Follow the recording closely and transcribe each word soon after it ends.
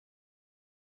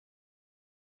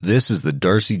This is the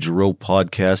Darcy Giroux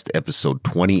Podcast, episode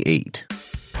 28.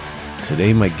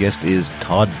 Today my guest is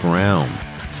Todd Brown,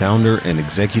 founder and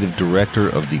executive director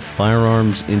of the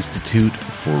Firearms Institute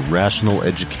for Rational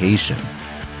Education.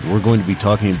 We're going to be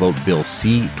talking about Bill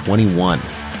C-21.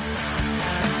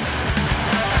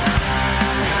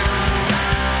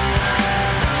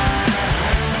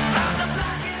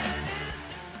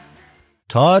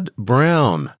 Todd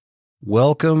Brown,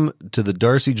 welcome to the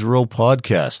Darcy Giroux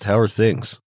Podcast. How are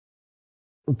things?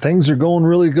 Things are going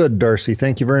really good, Darcy.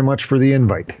 Thank you very much for the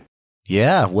invite.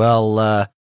 Yeah, well, I've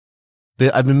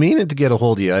been meaning to get a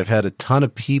hold of you. I've had a ton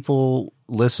of people,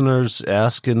 listeners,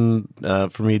 asking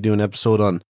for me to do an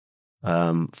episode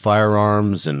on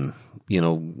firearms and, you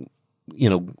know,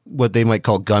 what they might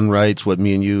call gun rights, what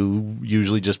me and you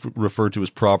usually just refer to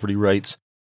as property rights.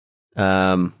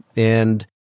 And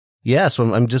yeah,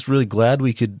 so I'm just really glad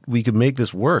we could make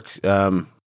this work.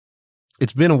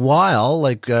 It's been a while.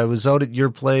 Like, I was out at your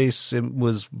place. It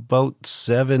was about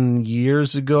 7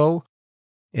 years ago,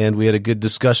 and we had a good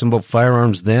discussion about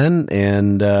firearms then,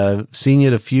 and seen you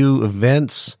at a few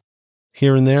events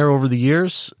here and there over the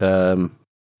years.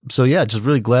 So yeah, just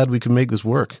really glad we could make this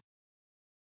work.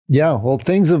 Yeah, well,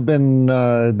 things have been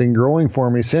growing for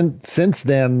me since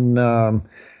then.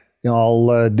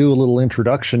 I'll do a little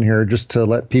introduction here just to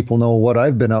let people know what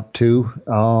I've been up to.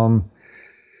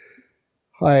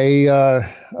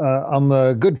 I'm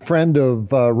a good friend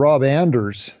of Rob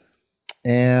Anders,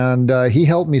 and he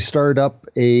helped me start up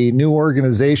a new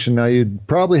organization. Now, you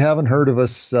probably haven't heard of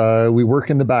us. We work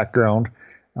in the background.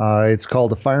 It's called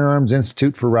the Firearms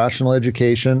Institute for Rational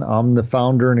Education. I'm the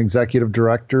founder and executive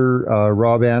director.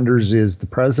 Rob Anders is the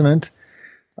president.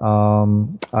 I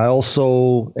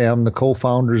also am the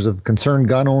co-founders of Concerned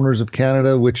Gun Owners of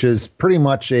Canada, which is pretty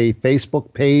much a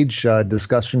Facebook page,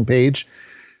 discussion page.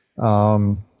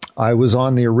 I was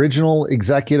on the original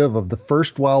executive of the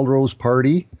first Wild Rose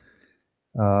Party.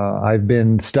 I've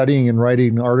been studying and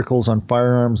writing articles on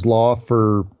firearms law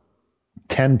for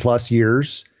 10 plus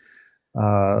years.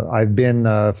 I've been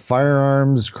a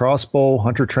firearms, crossbow,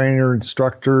 hunter trainer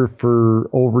instructor for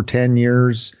over 10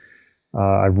 years.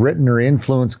 I've written or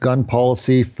influenced gun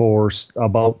policy for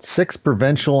about 6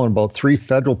 provincial and about 3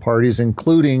 federal parties,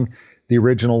 including the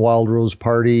original Wild Rose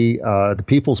Party, the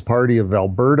People's Party of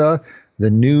Alberta, the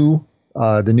new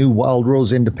Wild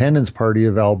Rose Independence Party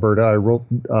of Alberta. I wrote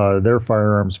their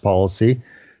firearms policy.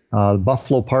 The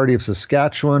Buffalo Party of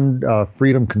Saskatchewan,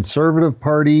 Freedom Conservative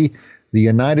Party, the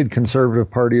United Conservative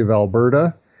Party of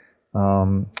Alberta.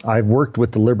 I've worked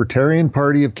with the Libertarian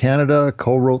Party of Canada,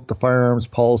 co-wrote the firearms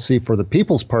policy for the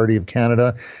People's Party of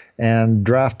Canada, and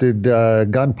drafted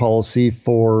gun policy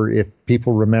for, if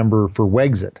people remember, for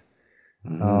Wexit.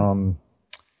 Mm-hmm.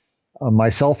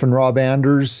 Myself and Rob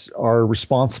Anders are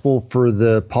responsible for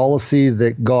the policy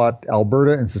that got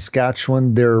Alberta and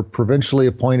Saskatchewan their provincially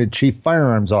appointed chief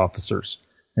firearms officers.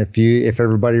 If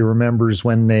everybody remembers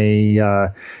when they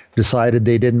decided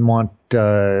they didn't want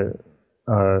a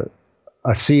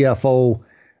CFO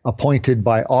appointed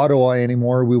by Ottawa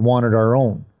anymore, we wanted our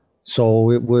own.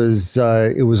 So it was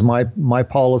my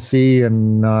policy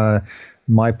and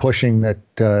my pushing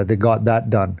that got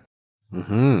that done.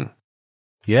 Hmm.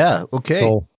 Yeah. Okay.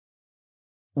 So,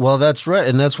 well, that's right,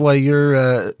 and that's why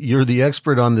you're the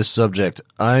expert on this subject.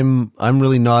 I'm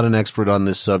really not an expert on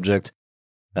this subject.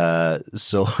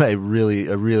 So I really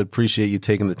appreciate you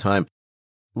taking the time.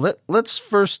 Let's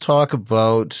first talk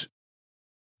about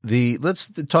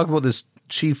this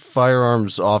chief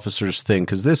firearms officers thing,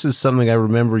 because this is something I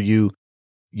remember you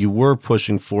were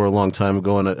pushing for a long time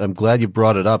ago, and I'm glad you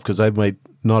brought it up because I might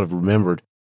not have remembered.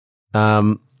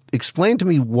 Explain to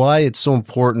me why it's so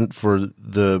important for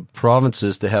the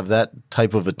provinces to have that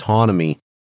type of autonomy,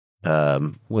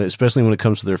 especially when it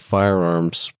comes to their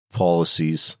firearms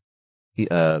policies.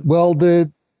 Well,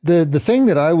 the thing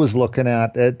that I was looking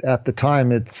at the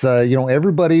time, it's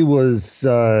everybody was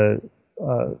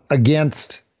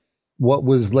against what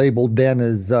was labeled then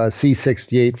as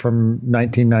C-68 from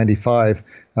 1995,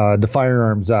 the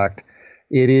Firearms Act.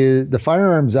 The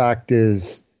Firearms Act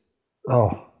is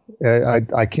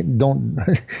I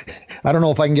don't know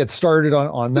if I can get started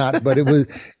on that, but it was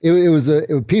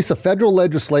a piece of federal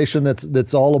legislation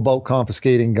that's all about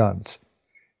confiscating guns.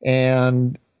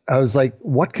 And I was like,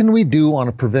 what can we do on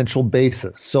a provincial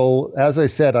basis? So as I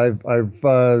said, I've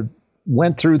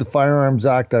went through the Firearms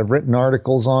Act. I've written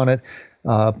articles on it,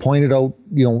 pointed out,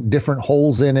 different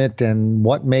holes in it and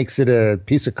what makes it a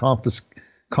piece of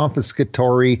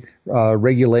confiscatory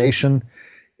regulation.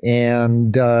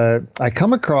 And I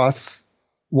come across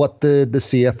what the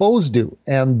CFOs do,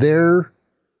 and they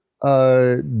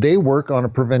work on a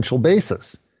provincial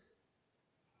basis.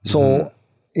 So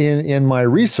in my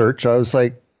research, I was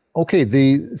like, okay,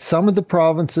 some of the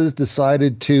provinces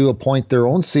decided to appoint their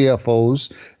own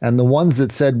CFOs, and the ones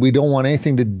that said we don't want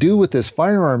anything to do with this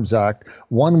Firearms Act,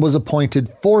 one was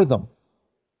appointed for them.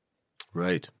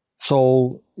 Right.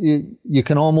 So you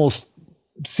can almost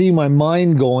see my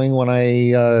mind going when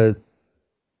I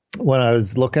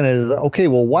was looking at it. Okay,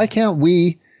 well, why can't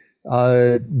we?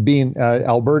 Being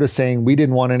Alberta saying we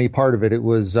didn't want any part of it. It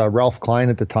was Ralph Klein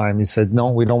at the time. He said,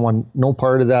 no, we don't want no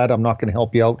part of that. I'm not going to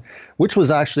help you out, which was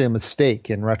actually a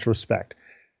mistake in retrospect.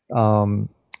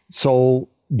 So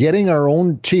getting our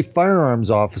own chief firearms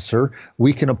officer,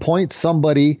 we can appoint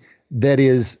somebody that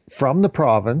is from the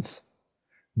province,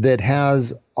 that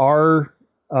has our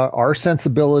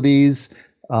sensibilities,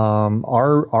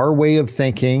 our way of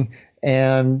thinking.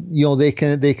 And they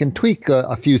can tweak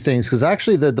a few things, because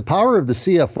actually the power of the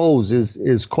CFOs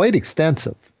is quite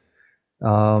extensive,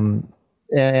 and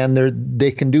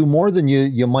they can do more than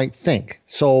you might think.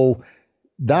 So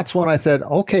that's when I said,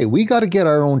 okay, we got to get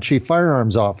our own chief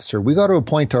firearms officer. We got to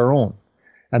appoint our own,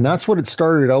 and that's what it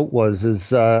started out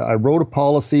was. I wrote a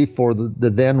policy for the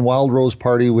then Wild Rose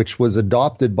Party, which was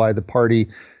adopted by the party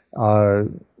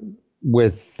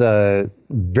with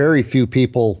very few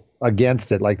people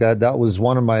against it. Like that was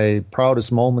one of my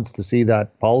proudest moments, to see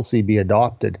that policy be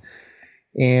adopted.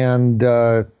 And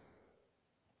the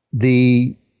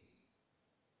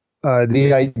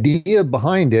idea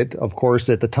behind it, of course,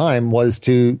 at the time, was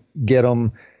to get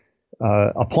them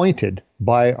appointed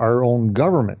by our own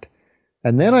government.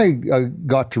 And then I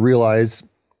got to realize,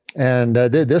 and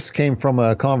this came from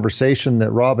a conversation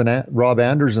that Rob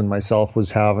Anders and myself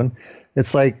was having.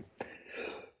 It's like,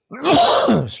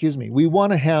 excuse me, we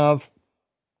want to have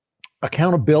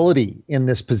accountability in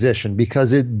this position,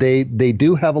 because they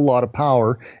do have a lot of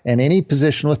power, and any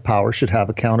position with power should have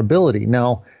accountability.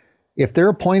 Now, if they're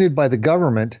appointed by the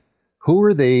government, who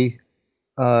are they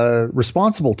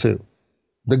responsible to?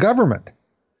 The government.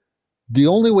 The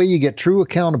only way you get true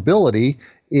accountability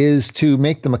is to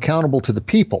make them accountable to the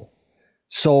people.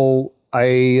 So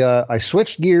I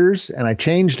switched gears and I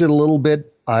changed it a little bit.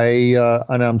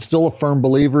 And I'm still a firm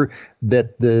believer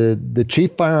that the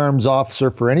chief firearms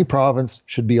officer for any province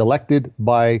should be elected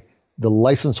by the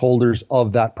license holders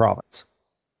of that province.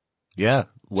 Yeah.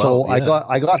 Well, so yeah.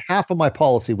 I got half of my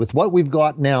policy with what we've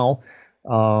got now.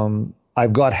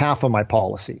 I've got half of my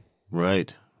policy.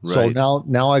 Right. So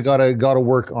now I gotta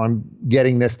work on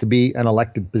getting this to be an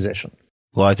elected position.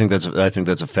 Well, I think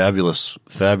that's a fabulous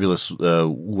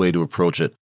way to approach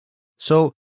it.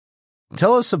 So,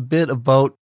 tell us a bit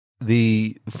about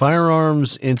the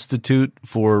Firearms Institute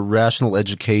for Rational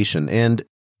Education, and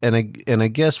I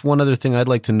guess one other thing I'd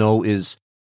like to know is,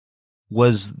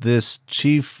 was this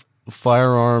chief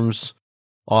firearms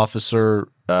officer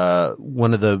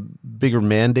one of the bigger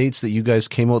mandates that you guys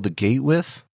came out the gate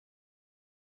with?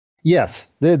 Yes,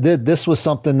 this was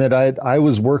something that I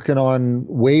was working on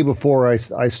way before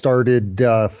I started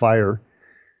fire.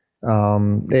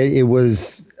 It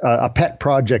was a pet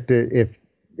project,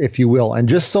 if you will. And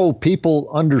just so people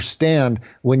understand,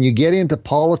 when you get into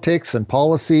politics and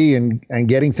policy and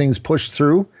getting things pushed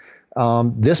through,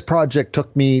 this project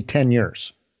took me 10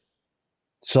 years.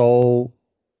 So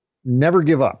never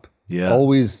give up. Yeah.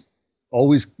 Always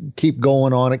keep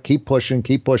going on it, keep pushing.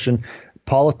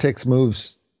 Politics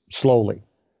moves slowly.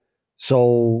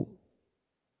 So,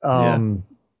 and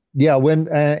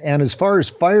as far as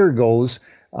fire goes,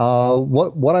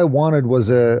 what I wanted was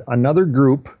another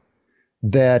group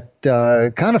that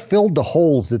kind of filled the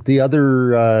holes that the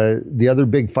other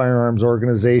big firearms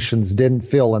organizations didn't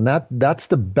fill, and that's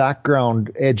the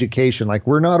background education. Like,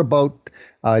 we're not about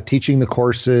teaching the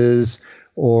courses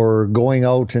or going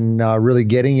out and really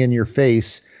getting in your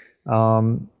face.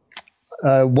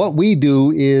 What we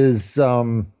do is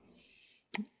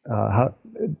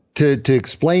to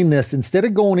explain this, instead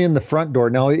of going in the front door.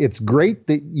 Now, it's great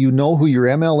that you know who your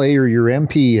MLA or your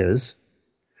MP is,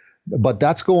 but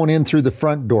that's going in through the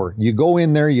front door. You go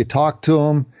in there, you talk to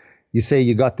them, you say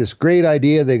you got this great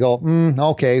idea. They go,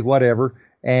 okay, whatever,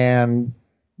 and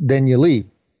then you leave.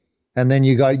 And then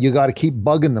you got to keep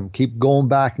bugging them, keep going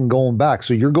back and going back.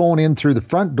 So you're going in through the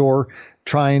front door,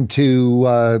 trying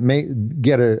to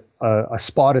get a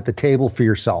spot at the table for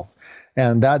yourself.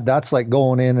 And that's like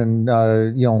going in and,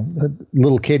 a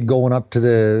little kid going up to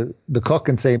the cook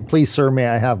and saying, "Please, sir, may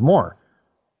I have more?"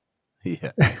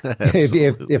 Yeah,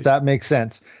 if that makes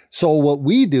sense. So what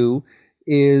we do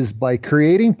is, by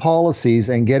creating policies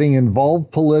and getting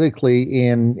involved politically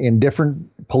in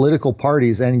different political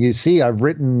parties. And you see, I've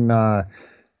written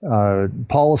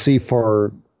policy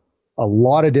for a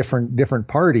lot of different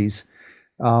parties.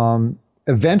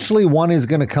 eventually one is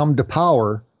going to come to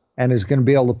power and is going to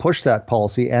be able to push that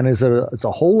policy. And it's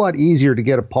a whole lot easier to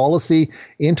get a policy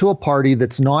into a party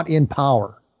that's not in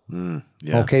power.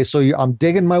 Yeah. Okay, so I'm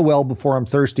digging my well before I'm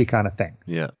thirsty kind of thing.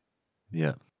 Yeah.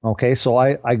 Okay, so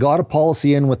I got a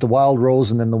policy in with the Wild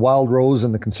Rose, and then the Wild Rose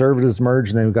and the Conservatives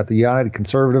merged, and then we got the United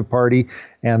Conservative Party,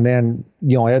 and then,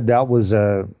 that was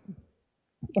a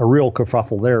real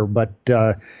kerfuffle there. But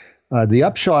the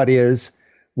upshot is,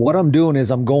 what I'm doing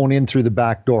is I'm going in through the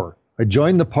back door. I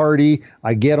join the party,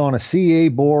 I get on a CA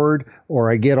board, or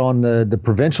I get on the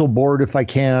provincial board if I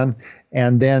can,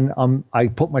 and then I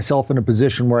put myself in a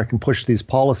position where I can push these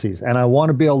policies. And I want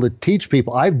to be able to teach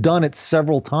people. I've done it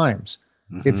several times.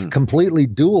 Mm-hmm. It's completely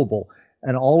doable.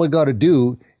 And all I got to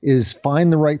do is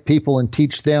find the right people and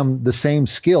teach them the same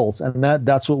skills. And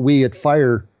that's what we at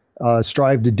FIRE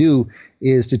strive to do,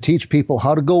 is to teach people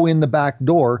how to go in the back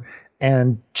door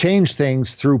and change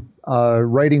things through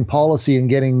writing policy and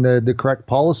getting the correct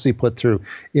policy put through.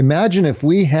 Imagine if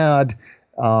we had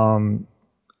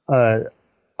a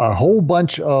whole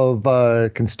bunch of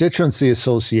constituency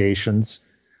associations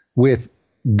with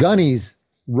gunnies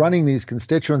running these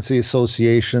constituency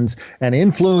associations and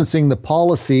influencing the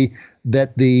policy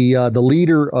that the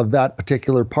leader of that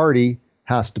particular party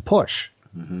has to push.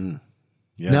 Mm-hmm.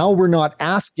 Yeah. Now we're not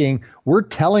asking, we're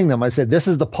telling them. I said, this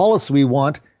is the policy we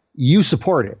want. You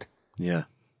support it. Yeah.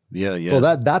 So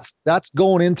that's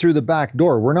going in through the back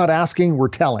door. We're not asking, we're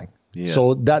telling. Yeah.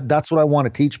 So that's what I want to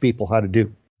teach people how to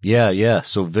do. Yeah.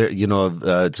 So,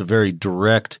 it's a very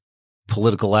direct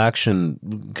political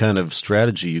action kind of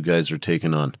strategy you guys are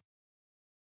taking on.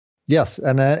 Yes,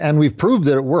 and we've proved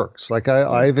that it works. Like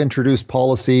I've introduced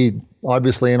policy,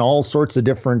 obviously, in all sorts of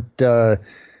different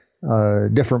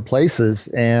places,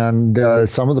 and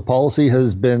some of the policy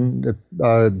has been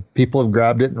people have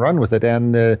grabbed it and run with it.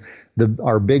 And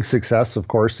our big success, of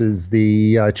course, is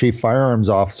the chief firearms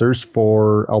officers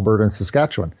for Alberta and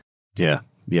Saskatchewan. Yeah.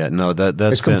 No,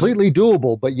 that's it's completely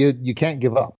doable, but you can't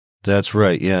give up. That's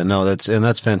right. Yeah, no,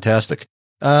 that's fantastic.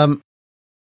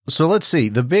 So let's see.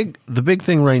 The big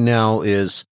thing right now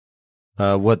is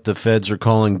what the feds are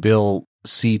calling Bill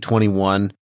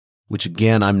C-21, which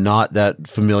again I'm not that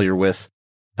familiar with.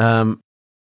 But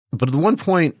the one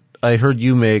point I heard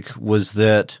you make was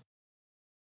that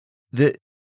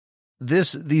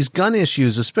these gun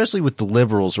issues, especially with the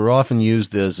Liberals, are often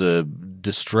used as a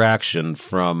distraction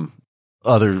from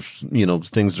other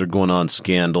things that are going on,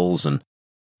 scandals and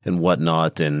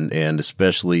whatnot, and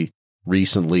especially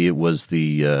recently it was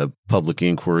the public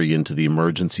inquiry into the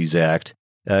Emergencies Act.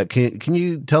 Can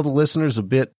you tell the listeners a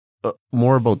bit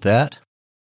more about that?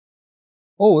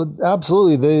 Oh,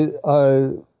 absolutely.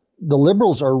 The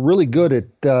Liberals are really good at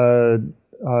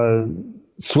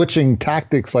switching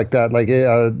tactics like that. Like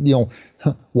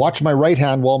watch my right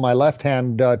hand while my left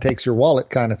hand takes your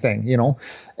wallet, kind of thing.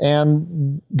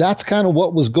 And that's kind of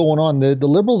what was going on. The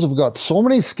Liberals have got so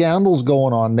many scandals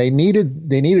going on. They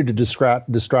needed a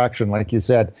distraction, like you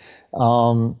said,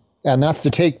 and that's to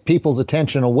take people's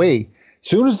attention away. As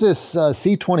soon as this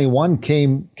C-21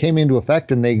 came into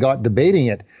effect and they got debating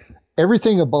it,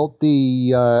 everything about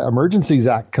the Emergencies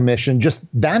Act Commission just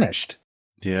vanished.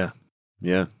 Yeah.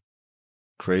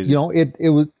 Crazy.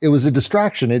 It was a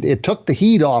distraction. It took the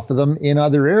heat off of them in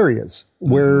other areas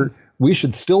where we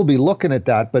should still be looking at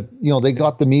that. But, they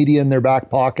got the media in their back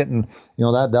pocket, and,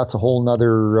 that's a whole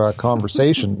nother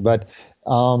conversation. But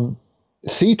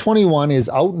C-21 is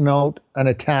out and out an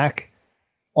attack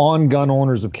on gun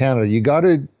owners of Canada. You got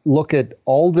to look at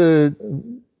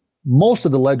most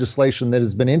of the legislation that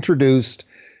has been introduced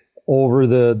over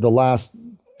the last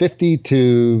 50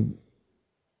 to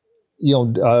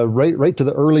right to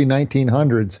the early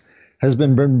 1900s has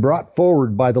been brought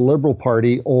forward by the Liberal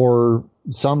Party or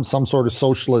some sort of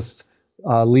socialist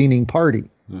leaning party.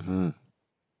 Mm-hmm.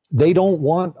 They don't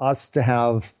want us to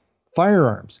have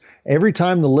firearms. Every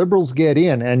time the Liberals get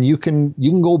in, and you can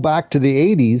go back to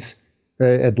the 80s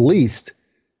at least,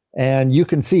 and you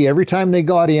can see every time they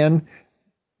got in,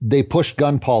 they pushed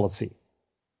gun policy,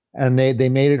 and they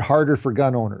made it harder for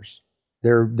gun owners.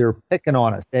 They're picking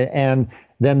on us. And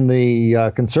then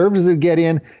the Conservatives would get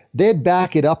in, they'd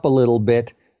back it up a little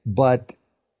bit, but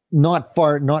not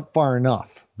far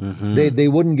enough. Mm-hmm. They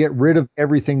wouldn't get rid of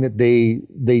everything that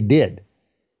they did.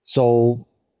 So,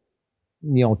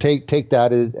 take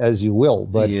that as you will.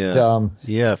 But sure.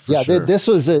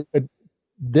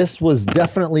 This was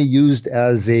definitely used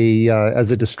as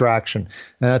a distraction.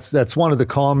 And that's one of the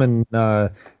common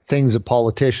things that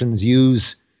politicians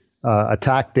use. A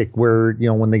tactic where,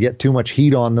 when they get too much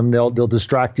heat on them, they'll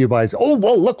distract you by, oh,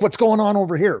 well, look what's going on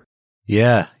over here.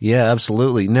 Yeah,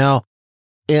 absolutely. Now,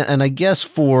 and I guess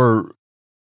for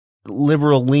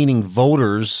liberal leaning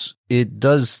voters, it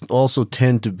does also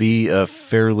tend to be a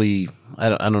fairly, I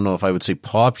don't know if I would say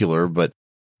popular, but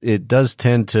it does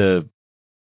tend to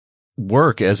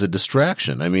work as a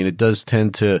distraction. I mean, it does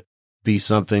tend to be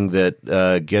something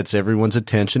that gets everyone's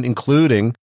attention,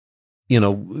 including,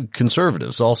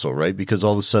 conservatives also, right? Because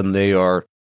all of a sudden they are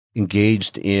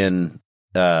engaged in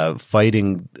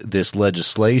fighting this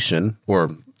legislation,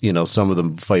 or, some of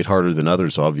them fight harder than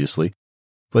others, obviously,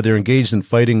 but they're engaged in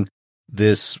fighting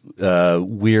this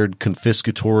weird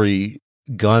confiscatory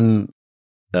gun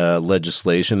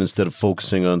legislation instead of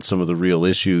focusing on some of the real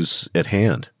issues at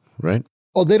hand, right?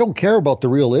 Oh, they don't care about the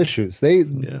real issues.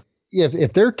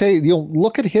 If they're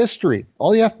look at history.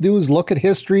 All you have to do is look at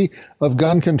history of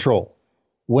gun control.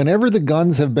 Whenever the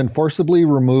guns have been forcibly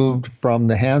removed from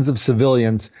the hands of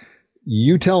civilians,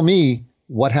 you tell me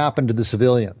what happened to the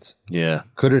civilians. Yeah.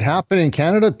 Could it happen in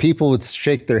Canada? People would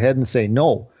shake their head and say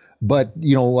no. But,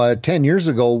 10 years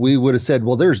ago, we would have said,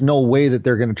 well, there's no way that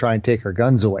they're going to try and take our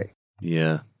guns away.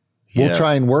 Yeah. We'll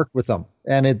try and work with them.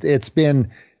 And it's been,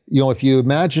 if you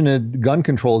imagine gun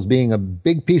control as being a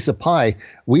big piece of pie,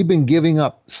 we've been giving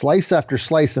up slice after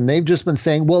slice, and they've just been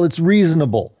saying, well, it's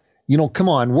reasonable. Come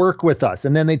on, work with us.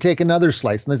 And then they take another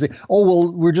slice and they say, oh,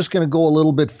 well, we're just going to go a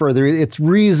little bit further. It's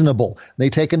reasonable. They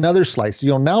take another slice.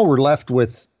 Now we're left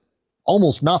with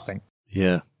almost nothing.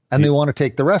 Yeah. And they want to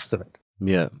take the rest of it.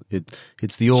 Yeah.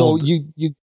 It's the old.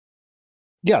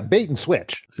 So bait and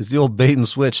switch. It's the old bait and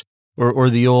switch, or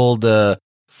the old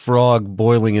frog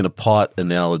boiling in a pot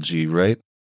analogy, right?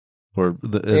 Or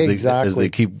as they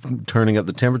keep turning up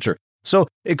the temperature. So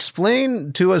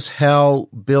explain to us how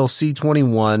Bill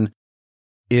C-21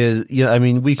 is,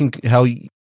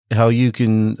 how you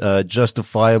can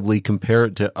justifiably compare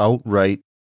it to outright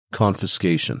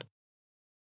confiscation.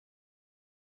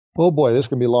 Oh boy, this is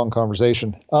going to be a long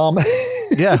conversation.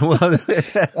 Yeah. Well,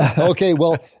 okay.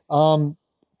 Well,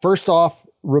 first off,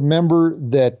 remember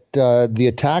that the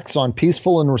attacks on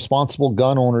peaceful and responsible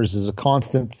gun owners is a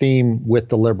constant theme with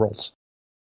the Liberals.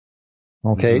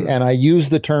 Okay. Mm-hmm. And I use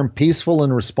the term peaceful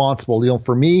and responsible.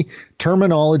 For me,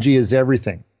 terminology is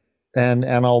everything. And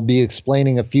I'll be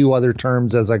explaining a few other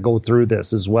terms as I go through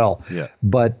this as well. Yeah.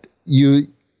 But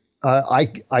I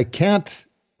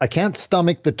can't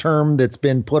stomach the term that's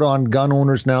been put on gun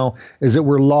owners now, is that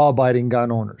we're law-abiding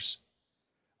gun owners.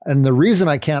 And the reason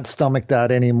I can't stomach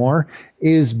that anymore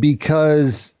is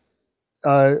because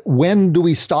when do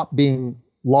we stop being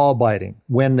law-abiding?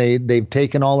 When they've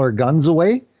taken all our guns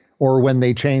away, or when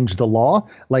they change the law?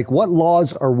 Like, what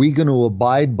laws are we going to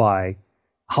abide by?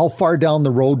 How far down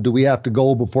the road do we have to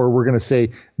go before we're going to say,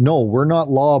 no, we're not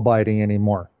law-abiding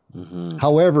anymore? Mm-hmm.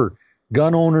 However,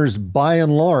 gun owners, by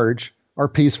and large, are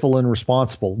peaceful and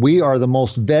responsible. We are the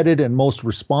most vetted and most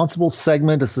responsible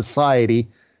segment of society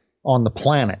on the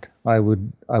planet, I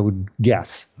would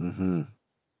guess. Mm-hmm.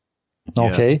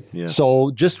 Okay. Yeah. So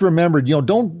just remember,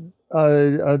 don't,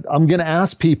 I'm going to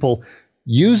ask people,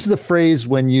 use the phrase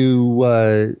when you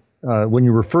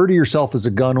refer to yourself as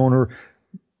a gun owner,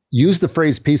 use the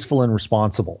phrase peaceful and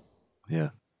responsible. Yeah.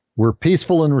 We're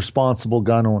peaceful and responsible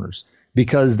gun owners,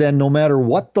 because then no matter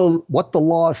what the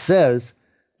law says,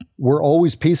 we're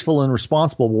always peaceful and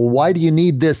responsible. Well, why do you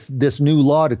need this new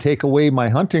law to take away my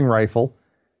hunting rifle?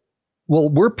 Well,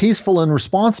 we're peaceful and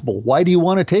responsible. Why do you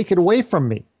want to take it away from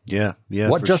me? Yeah.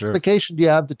 What justification do you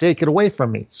have to take it away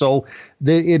from me? So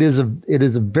it is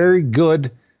a very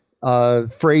good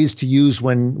phrase to use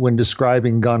when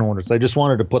describing gun owners. I just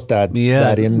wanted to put that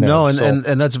in there. No,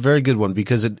 and that's a very good one,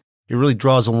 because it really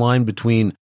draws a line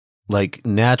between like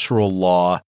natural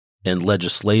law and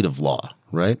legislative law,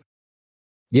 right?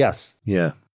 Yes.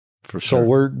 Yeah. For sure. So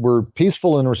we're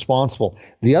peaceful and responsible.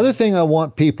 The other thing I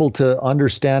want people to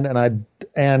understand,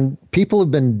 and people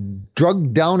have been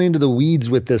drugged down into the weeds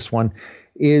with this one,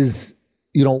 is,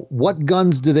 what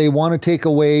guns do they want to take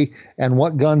away and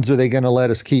what guns are they going to let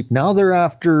us keep? Now they're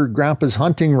after Grandpa's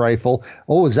hunting rifle.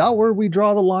 Oh, is that where we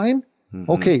draw the line?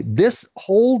 Mm-hmm. Okay, this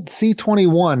whole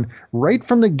C-21 right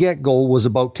from the get-go was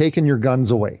about taking your guns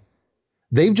away.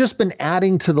 They've just been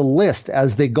adding to the list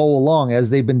as they go along, as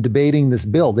they've been debating this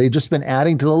bill. They've just been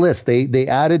adding to the list. They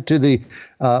added to the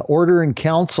Order in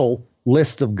Council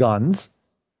list of guns,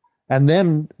 and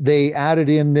then they added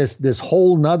in this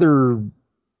whole nother,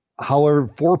 however,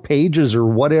 4 pages or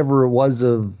whatever it was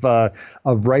of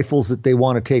rifles that they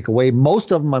want to take away.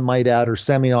 Most of them, I might add, are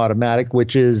semi-automatic,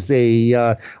 which is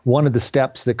one of the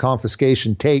steps that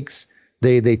confiscation takes.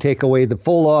 They take away the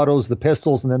full autos, the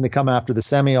pistols, and then they come after the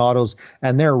semi-autos,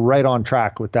 and they're right on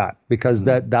track with that, because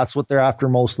that's what they're after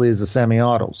mostly, is the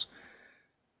semi-autos.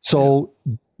 So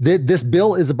This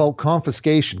bill is about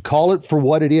confiscation. Call it for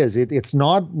what it is. It's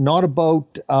not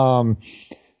about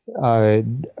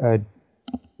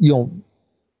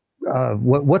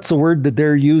what's the word that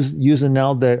they're using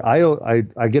now? That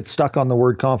I get stuck on the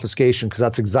word confiscation because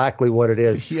that's exactly what it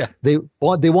is. Yeah. They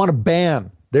want to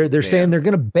ban. They're saying they're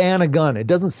going to ban a gun. It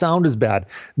doesn't sound as bad.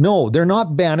 No, they're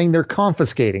not banning. They're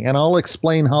confiscating, and I'll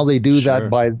explain how they do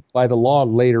that by the law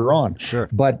later on. Sure.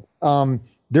 But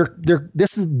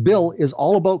this bill is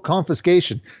all about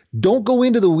confiscation. Don't go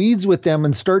into the weeds with them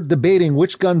and start debating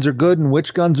which guns are good and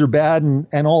which guns are bad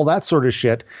and all that sort of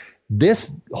shit.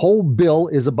 This whole bill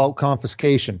is about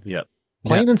confiscation. Yep.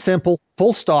 Plain and simple,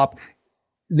 full stop.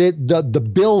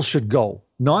 The bill should go,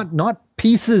 not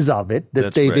pieces of it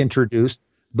that they've introduced.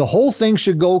 The whole thing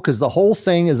should go because the whole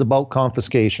thing is about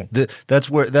confiscation. That's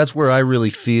where I really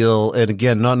feel, and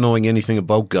again, not knowing anything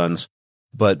about guns,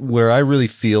 but where I really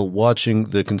feel watching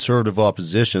the conservative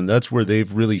opposition, that's where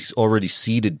they've really already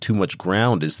ceded too much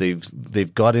ground, is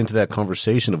they've got into that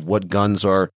conversation of what guns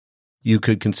are you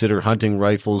could consider hunting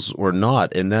rifles or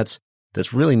not. And that's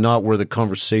really not where the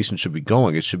conversation should be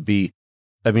going. It should be,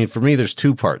 I mean, for me, there's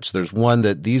two parts. There's one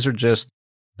that these are just,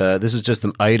 this is just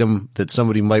an item that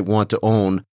somebody might want to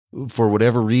own for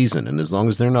whatever reason. And as long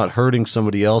as they're not hurting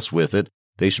somebody else with it,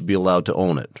 they should be allowed to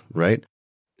own it, right?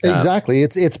 Exactly.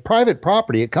 It's private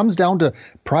property. It comes down to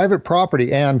private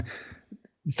property. And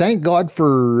thank God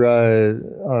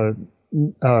for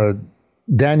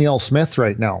Danielle Smith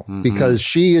right now, because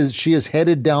she is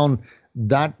headed down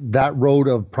that road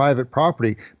of private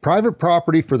property. Private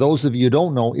property, for those of you who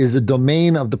don't know, is a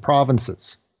domain of the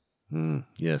provinces.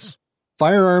 Yes.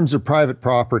 Firearms are private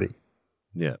property.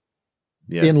 Yeah.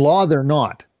 In law, they're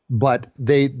not, but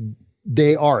they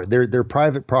are. They're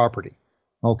private property.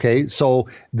 Okay, so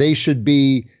they should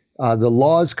be, the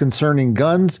laws concerning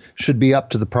guns should be up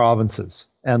to the provinces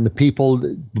and the people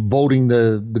voting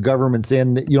the governments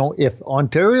in. You know, if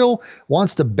Ontario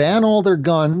wants to ban all their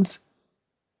guns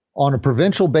on a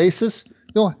provincial basis,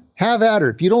 have at it.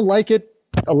 If you don't like it,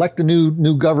 elect a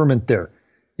new government there.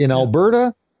 In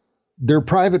Alberta, they're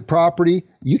private property.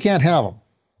 You can't have them.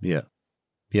 Yeah.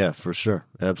 Yeah, for sure.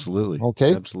 Absolutely.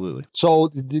 Okay. Absolutely.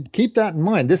 So keep that in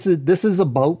mind. This is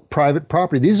about private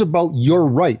property. These are about your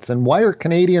rights. And why are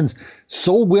Canadians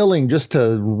so willing just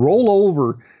to roll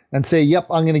over and say, "Yep,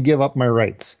 I'm going to give up my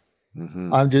rights"?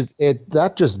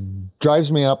 That just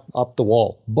drives me up the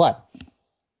wall. But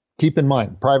keep in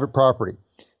mind, private property.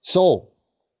 So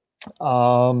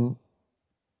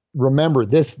remember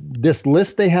this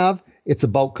list they have. It's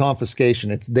about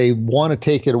confiscation. They want to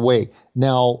take it away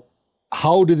now.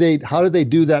 How do they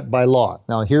do that by law?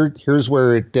 Now here's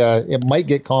where it might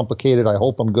get complicated. I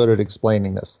hope I'm good at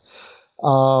explaining this.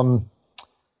 What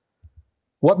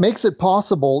makes it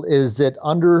possible is that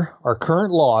under our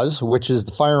current laws, which is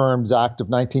the Firearms Act of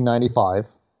 1995,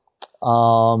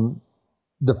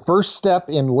 the first step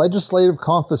in legislative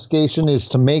confiscation is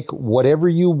to make whatever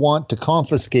you want to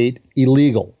confiscate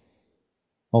illegal.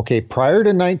 Okay, prior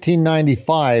to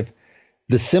 1995,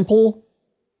 the simple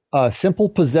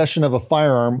possession of a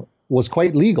firearm was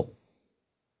quite legal.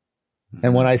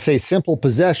 And when I say simple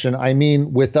possession, I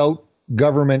mean without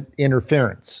government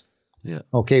interference. Yeah.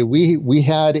 Okay. We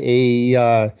had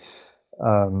an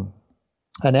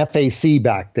FAC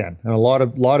back then, and a lot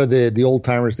of the old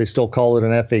timers, they still call it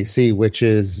an FAC, which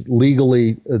is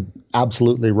legally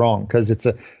absolutely wrong because it's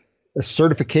a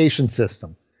certification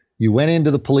system. You went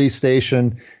into the police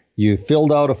station, you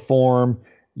filled out a form.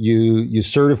 You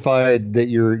certified that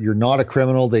you're not a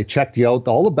criminal. They checked you out.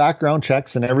 All the background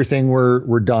checks and everything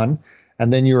were done.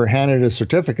 And then you were handed a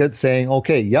certificate saying,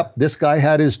 okay, yep, this guy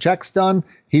had his checks done.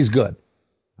 He's good.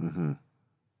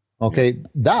 Okay. Yeah.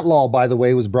 That law, by the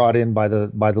way, was brought in by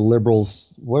the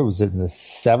Liberals. What was it, in the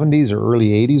 70s or early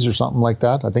 80s or something like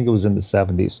that? I think it was in the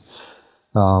 70s.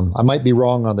 I might be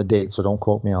wrong on the date, so don't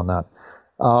quote me on that.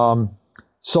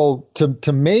 So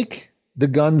to make the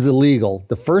guns illegal,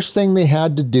 the first thing they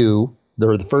had to do,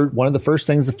 one of the first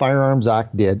things the Firearms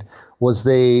Act did, was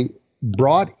they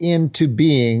brought into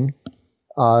being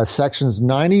sections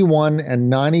 91 and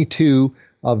 92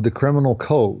 of the Criminal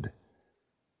Code.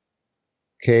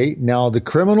 Okay, now the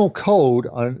Criminal Code,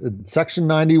 section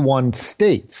 91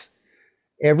 states,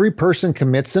 every person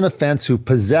commits an offense who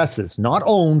possesses, not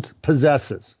owns,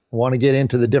 possesses. I want to get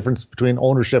into the difference between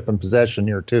ownership and possession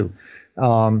here too.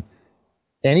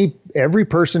 Every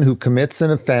person who commits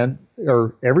an offense,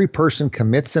 or every person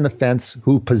commits an offense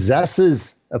who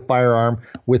possesses a firearm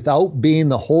without being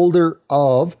the holder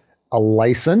of a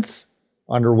license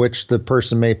under which the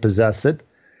person may possess it,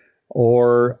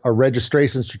 or a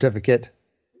registration certificate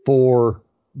for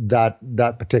that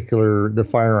particular the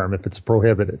firearm if it's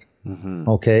prohibited. Mm-hmm.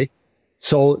 Okay,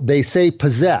 so they say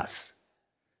possess.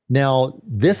 Now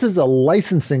this is a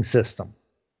licensing system.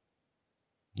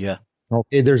 Yeah.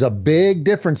 Okay, there's a big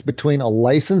difference between a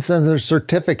license and a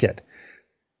certificate,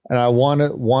 and I want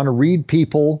to read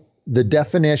people the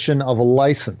definition of a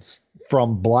license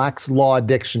from Black's Law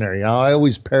Dictionary. Now, I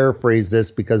always paraphrase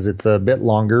this because it's a bit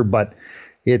longer, but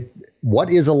what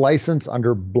is a license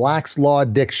under Black's Law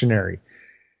Dictionary?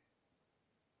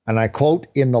 And I quote,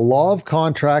 in the law of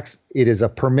contracts, it is a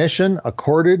permission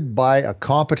accorded by a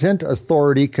competent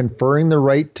authority conferring the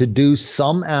right to do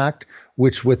some act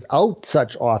which without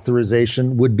such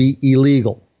authorization would be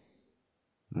illegal.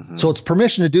 Mm-hmm. So it's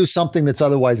permission to do something that's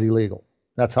otherwise illegal.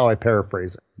 That's how I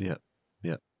paraphrase it. Yeah.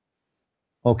 Yeah.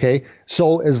 Okay.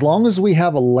 So as long as we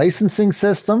have a licensing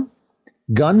system,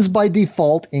 guns by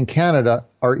default in Canada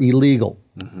are illegal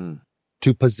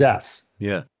to possess.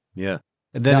 Yeah. Yeah.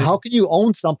 And then now, how can you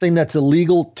own something that's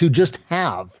illegal to just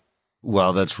have?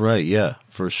 Well, that's right. Yeah,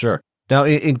 for sure. Now,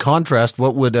 in contrast,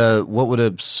 what would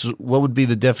be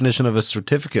the definition of a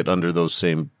certificate under those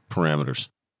same parameters?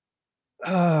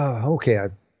 Okay,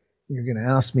 you're going to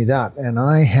ask me that, and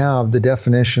I have the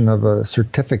definition of a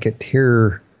certificate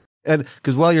here. And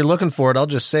because while you're looking for it, I'll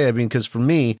just say, I mean, because for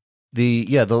me, the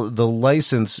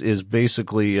license is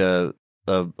basically a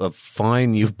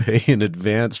fine you pay in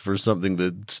advance for something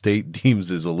the state deems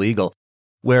is illegal.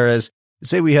 Whereas,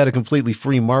 say we had a completely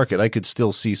free market, I could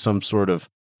still see some sort of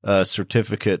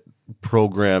certificate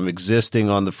program existing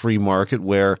on the free market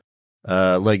where,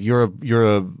 like you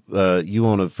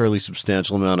own a fairly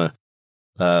substantial amount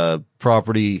of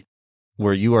property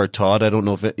where you are, Todd. I don't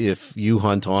know if you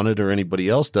hunt on it or anybody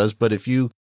else does, but if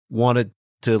you wanted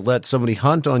to let somebody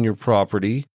hunt on your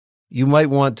property, you might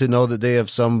want to know that they have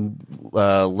some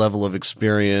level of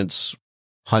experience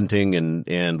hunting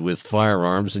and with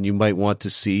firearms, and you might want to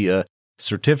see a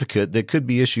certificate that could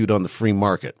be issued on the free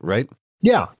market, right?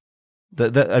 Yeah.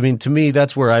 I mean, to me,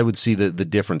 that's where I would see the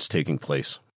difference taking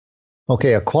place.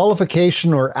 Okay, a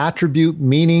qualification or attribute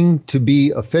meaning to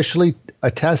be officially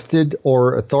attested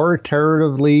or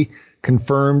authoritatively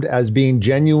confirmed as being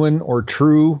genuine or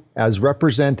true, as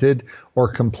represented,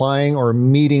 or complying or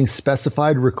meeting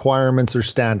specified requirements or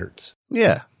standards.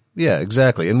 Yeah,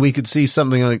 exactly. And we could see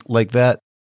something like that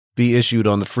be issued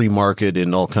on the free market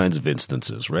in all kinds of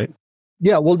instances, right?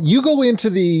 Yeah, well, you go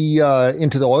into the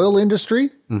oil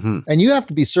industry, and you have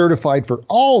to be certified for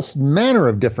all manner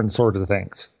of different sorts of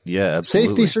things. Yeah, absolutely.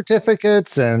 Safety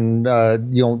certificates and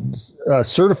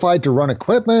certified to run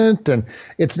equipment, and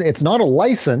it's not a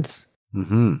license.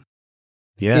 Mm-hmm.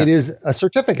 Yeah, it is a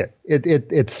certificate.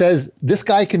 It says this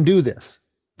guy can do this.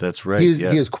 That's right. He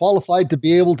is qualified to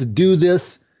be able to do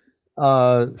this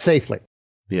safely.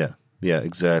 Yeah,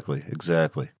 exactly.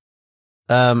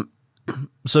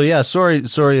 So yeah, sorry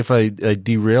if I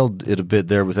derailed it a bit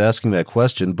there with asking that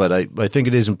question, but I think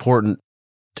it is important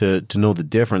to know the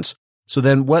difference. So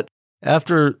then what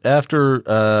after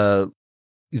the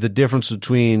difference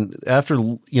between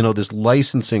this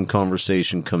licensing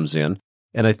conversation comes in,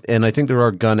 and I think there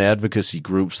are gun advocacy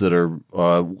groups that are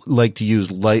like to use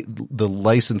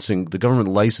the government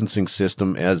licensing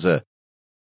system as a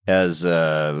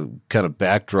kind of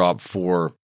backdrop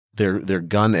for their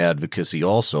gun advocacy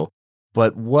also.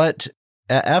 But what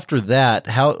after that?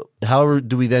 How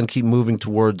do we then keep moving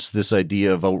towards this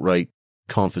idea of outright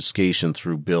confiscation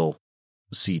through Bill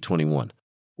C-21?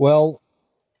 Well,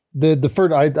 the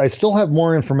first I still have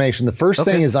more information. The first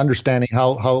thing is understanding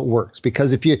how it works,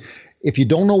 because if you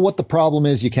don't know what the problem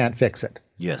is, you can't fix it.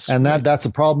 Yes, and that's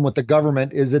a problem with the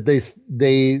government, is that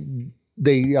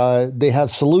they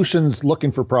have solutions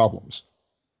looking for problems.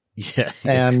 Yeah,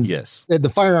 and yes, the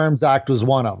Firearms Act was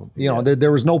one of them.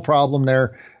 There was no problem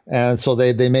there, and so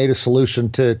they made a solution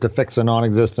to fix a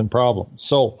non-existent problem.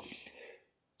 So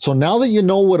now that you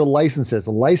know what a license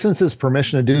is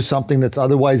permission to do something that's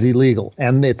otherwise illegal,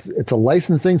 and it's a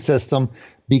licensing system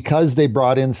because they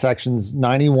brought in sections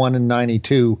 91 and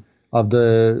 92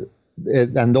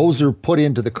 and those are put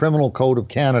into the Criminal Code of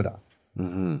Canada.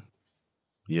 Mm-hmm.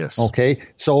 Yes. Okay,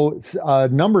 so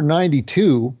number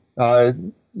 92. I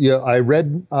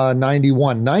read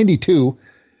 91. 92,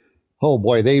 oh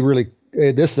boy, they really,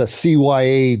 this is a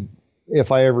CYA,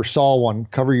 if I ever saw one,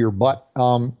 cover your butt.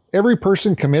 Every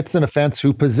person commits an offense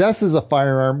who possesses a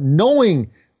firearm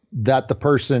knowing that the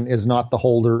person is not the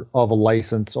holder of a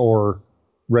license or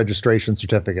registration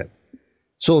certificate.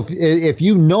 So if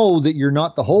you know that you're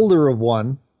not the holder of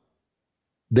one,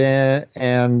 then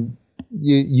and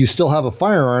you still have a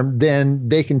firearm, then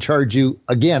they can charge you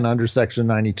again under Section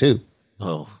 92.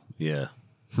 Oh, yeah.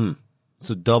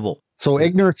 So double. So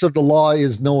ignorance of the law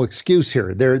is no excuse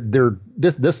here.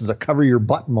 This is a cover your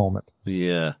butt moment.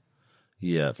 Yeah.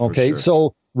 Yeah. For Okay. sure.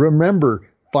 So remember,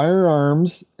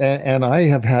 firearms, and I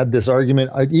have had this argument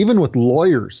even with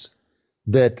lawyers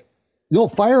that,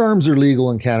 firearms are legal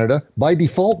in Canada. By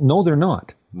default, no, they're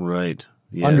not. Right.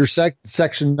 Yes. Under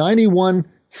Section 91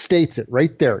 states it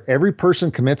right there. Every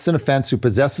person commits an offense who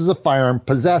possesses a firearm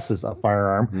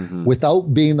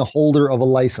without being the holder of a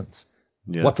license.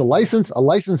 Yeah. What's a license? A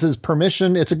license is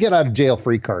permission. It's a get out of jail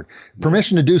free card.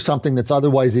 Permission to do something that's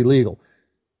otherwise illegal.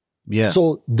 Yeah.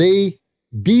 So they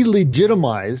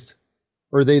delegitimized,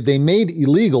 or they made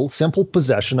illegal simple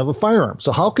possession of a firearm.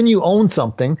 So how can you own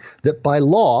something that by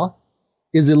law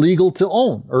is illegal to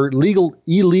own or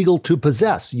illegal to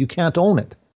possess? You can't own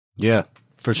it. Yeah,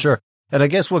 for sure. And I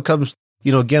guess what comes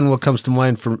to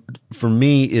mind for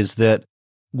me is that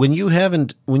when you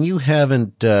haven't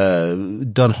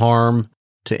done harm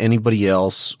to anybody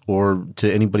else or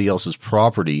to anybody else's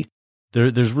property,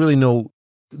 there's no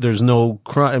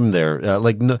crime there.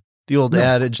 The old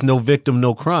adage, no victim,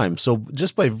 no crime. So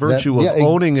just by virtue of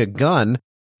owning a gun,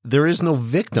 there is no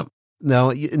victim.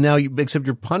 Except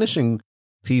you're punishing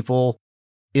people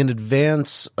in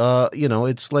advance.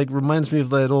 It's reminds me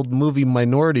of that old movie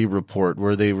Minority Report,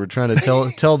 where they were trying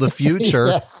to tell the future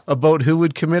yes. about who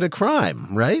would commit a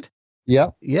crime, right?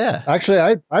 Yeah. Yeah.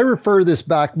 Actually, I refer this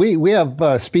back. We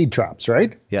have speed traps,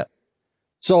 right? Yeah.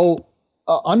 So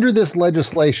under this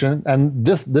legislation, and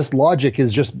this logic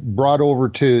is just brought over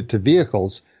to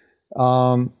vehicles,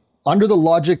 under the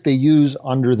logic they use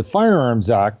under the Firearms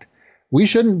Act, we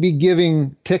shouldn't be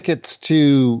giving tickets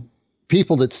to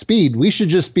people that speed. We should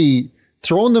just be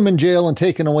throwing them in jail and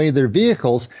taking away their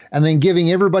vehicles and then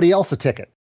giving everybody else a ticket.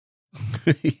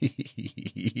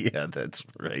 Yeah, that's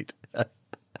right.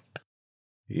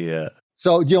 Yeah.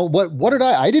 So, what did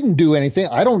I didn't do anything.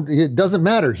 It doesn't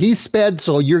matter. He sped,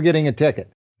 so you're getting a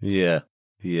ticket. Yeah.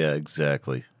 Yeah,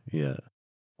 exactly. Yeah.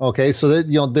 Okay. So that,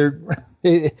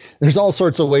 there's all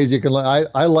sorts of ways you can,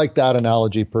 I like that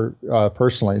analogy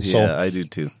personally. So, yeah, I do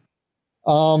too.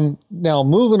 Now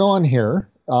moving on here.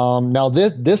 Now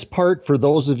this part, for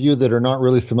those of you that are not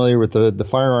really familiar with the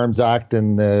Firearms Act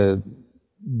and the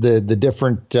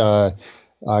different,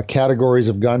 categories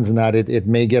of guns and that, it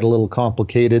may get a little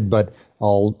complicated, but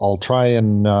I'll try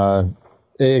and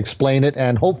explain it,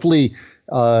 and hopefully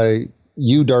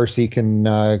you, Darcy, can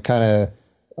kind of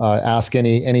ask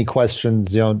any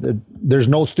questions. There's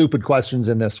no stupid questions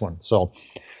in this one. So,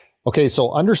 okay,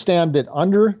 so understand that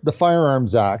under the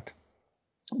Firearms Act,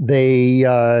 they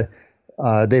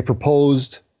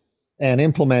proposed and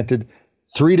implemented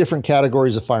 3 different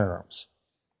categories of firearms.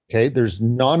 Okay, there's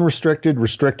non-restricted,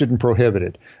 restricted, and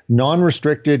prohibited.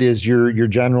 Non-restricted is your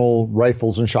general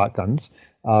rifles and shotguns.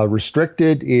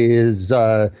 Restricted is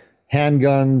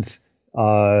handguns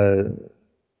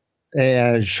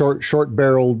and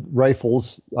short-barreled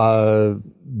rifles,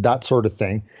 that sort of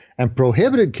thing. And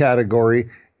prohibited category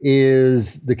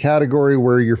is the category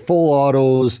where your full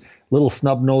autos, little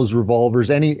snub-nosed revolvers,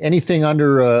 anything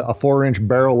under a 4-inch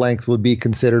barrel length would be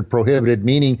considered prohibited,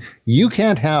 meaning you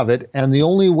can't have it. And the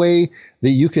only way that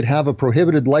you could have a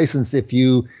prohibited license if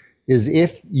you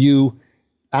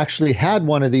actually had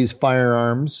one of these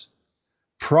firearms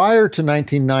prior to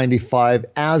 1995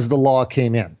 as the law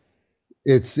came in.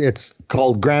 It's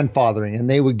called grandfathering, and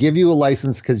they would give you a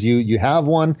license because you have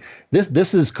one.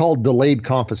 This is called delayed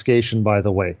confiscation, by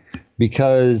the way,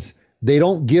 because they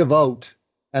don't give out,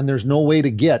 and there's no way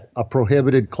to get a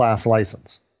prohibited class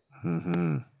license.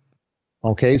 Mm-hmm.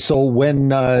 Okay, so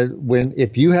when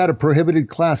if you had a prohibited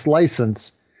class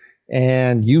license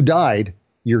and you died,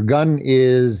 your gun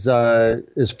is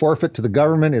forfeit to the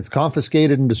government. It's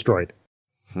confiscated and destroyed.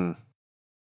 Hmm.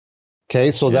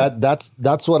 Okay, so yeah.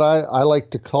 that's what I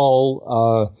like to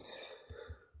call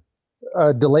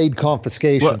delayed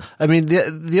confiscation. Well, I mean,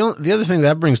 the other thing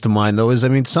that brings to mind, though, is, I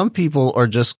mean, some people are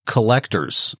just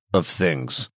collectors of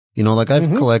things.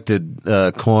 I've collected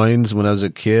coins when I was a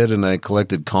kid, and I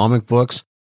collected comic books,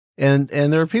 and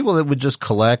there are people that would just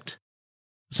collect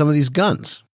some of these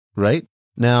guns, right?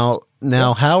 Now,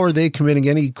 how are they committing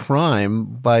any crime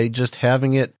by just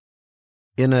having it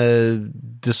in a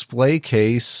display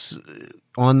case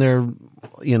on their,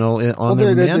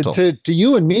 their mantle? To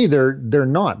you and me, they're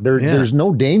not. There's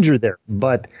no danger there,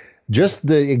 but just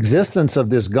the existence of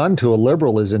this gun to a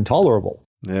liberal is intolerable.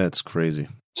 Yeah, it's crazy.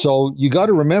 So you got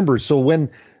to remember. So when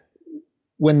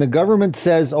the government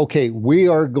says, okay, we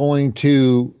are going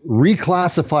to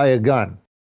reclassify a gun,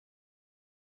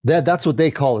 that's what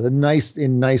they call it in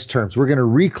nice terms. We're going to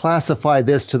reclassify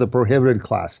this to the prohibited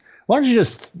class. Why don't you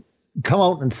just come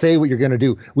out and say what you're going to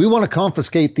do. We want to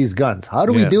confiscate these guns. How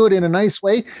do we Yeah. do it in a nice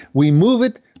way? We move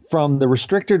it from the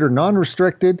restricted or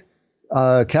non-restricted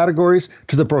categories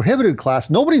to the prohibited class.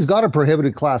 Nobody's got a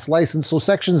prohibited class license, so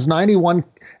sections 91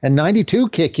 and 92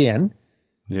 kick in.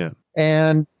 Yeah.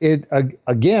 And it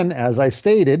again, as I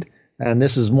stated, and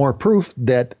this is more proof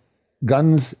that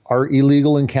guns are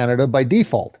illegal in Canada by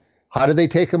default. How do they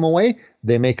take them away?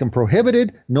 They make them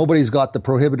prohibited. Nobody's got the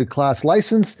prohibited class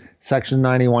license. Section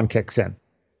 91 kicks in.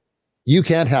 You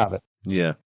can't have it.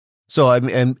 Yeah. So I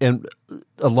mean, and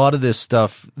a lot of this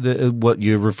stuff, what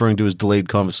you're referring to as delayed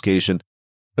confiscation,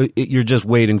 you're just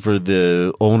waiting for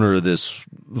the owner of this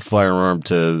firearm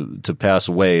to pass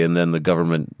away, and then the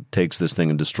government takes this thing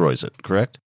and destroys it.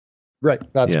 Correct? Right.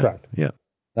 That's correct. Yeah.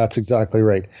 That's exactly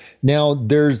right. Now,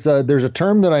 there's a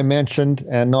term that I mentioned,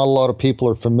 and not a lot of people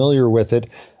are familiar with it.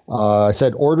 I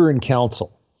said order in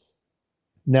council.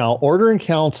 Now, order in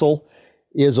council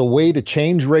is a way to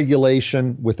change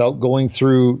regulation without going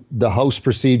through the House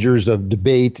procedures of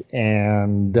debate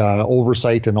and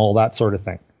oversight and all that sort of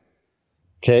thing.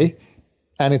 Okay?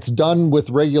 And it's done with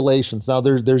regulations. Now,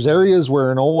 there's areas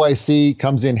where an OIC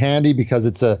comes in handy because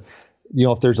it's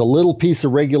if there's a little piece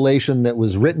of regulation that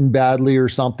was written badly or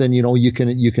something, you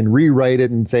can rewrite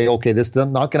it and say, okay, this is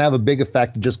not going to have a big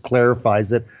effect. It just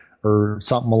clarifies it or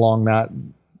something along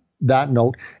that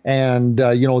note. And,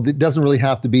 it doesn't really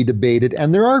have to be debated.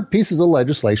 And there are pieces of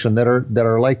legislation that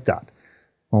are like that.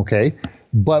 Okay.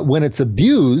 But when it's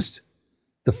abused,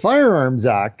 the Firearms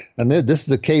Act, and this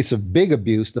is a case of big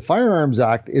abuse, the Firearms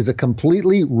Act is a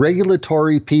completely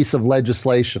regulatory piece of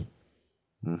legislation.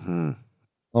 Mm-hmm.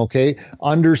 Okay,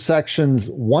 under sections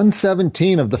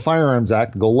 117 of the Firearms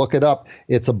Act, go look it up.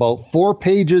 It's about 4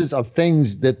 pages of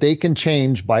things that they can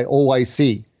change by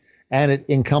OIC, and it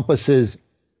encompasses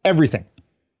everything.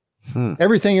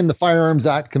 Everything in the Firearms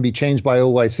Act can be changed by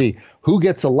OIC. Who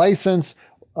gets a license,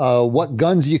 what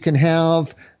guns you can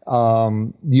have,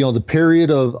 the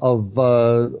period of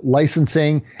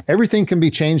licensing, everything can be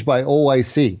changed by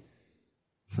OIC.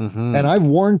 Mm-hmm. And I've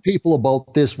warned people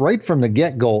about this right from the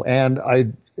get-go, and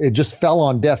it just fell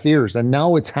on deaf ears, and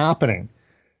now it's happening.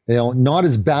 Not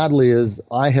as badly as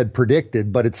I had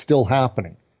predicted, but it's still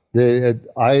happening.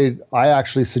 I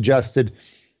actually suggested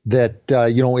that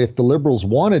if the Liberals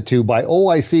wanted to, by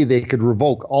OIC they could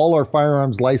revoke all our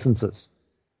firearms licenses.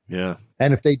 Yeah.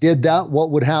 And if they did that, what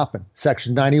would happen?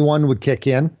 Section 91 would kick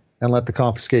in and let the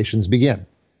confiscations begin.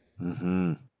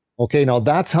 Mm-hmm. Okay, now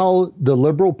that's how the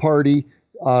Liberal Party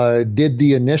did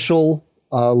the initial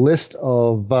list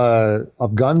of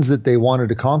guns that they wanted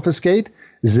to confiscate.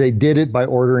 Is they did it by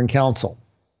order in council.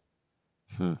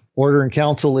 Order in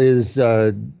council is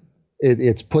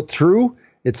it's put through,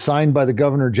 it's signed by the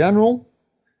Governor General,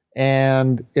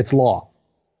 and it's law.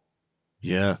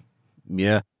 Yeah.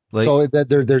 So that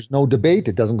there's no debate.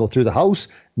 It doesn't go through the House.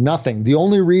 Nothing. The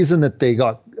only reason that they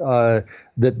got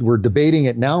that we're debating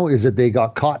it now is that they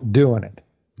got caught doing it.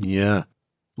 Yeah.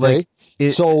 Okay?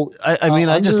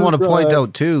 I just want to point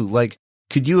out too,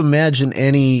 could you imagine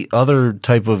any other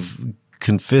type of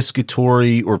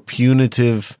confiscatory or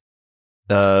punitive,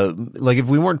 if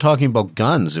we weren't talking about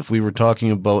guns, if we were talking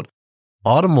about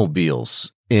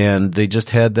automobiles and they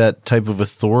just had that type of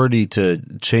authority to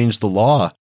change the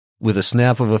law with a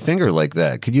snap of a finger like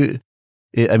that?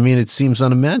 It seems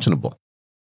unimaginable.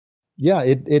 Yeah,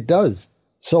 it does.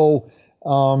 So,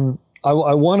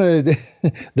 I wanted,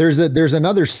 there's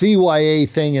another CYA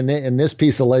thing in this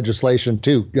piece of legislation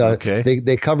too. Okay.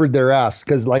 They covered their ass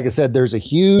because, like I said, there's a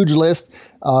huge list,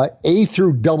 A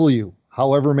through W,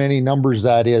 however many numbers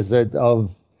that is,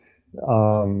 of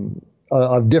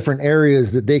different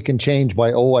areas that they can change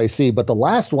by OIC. But the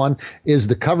last one is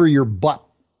the cover your butt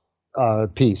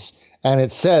piece. And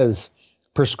it says,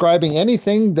 prescribing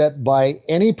anything that by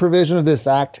any provision of this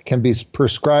act can be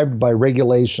prescribed by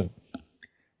regulation.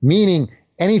 Meaning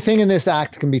anything in this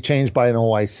act can be changed by an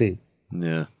OIC.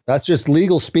 Yeah. That's just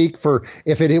legal speak for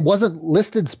if it wasn't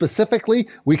listed specifically,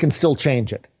 we can still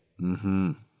change it.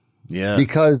 Mm-hmm. Yeah.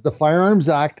 Because the Firearms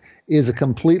Act is a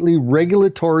completely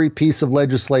regulatory piece of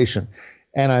legislation.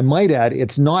 And I might add,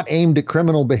 it's not aimed at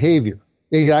criminal behavior.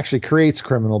 It actually creates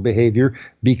criminal behavior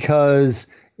because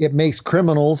it makes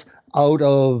criminals out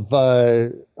of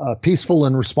peaceful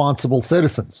and responsible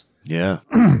citizens. Yeah.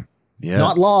 Yeah.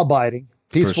 Not law-abiding.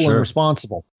 Peaceful and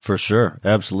responsible. For sure.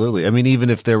 Absolutely. I mean, even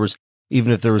if there was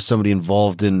somebody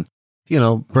involved in,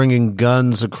 bringing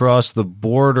guns across the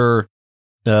border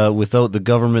without the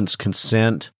government's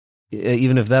consent,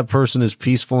 even if that person is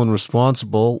peaceful and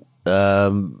responsible,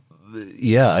 wouldn't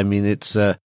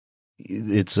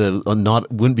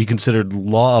be considered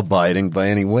law abiding by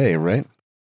any way, right?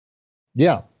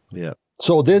 Yeah. Yeah.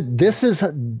 So this is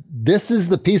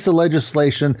the piece of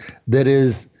legislation that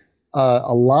is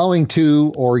allowing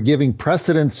to or giving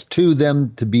precedence to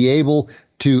them to be able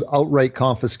to outright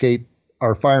confiscate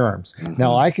our firearms.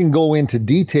 Now, I can go into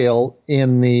detail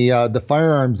in the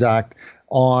Firearms Act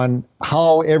on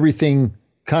how everything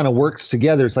kind of works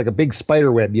together. It's like a big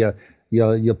spider web.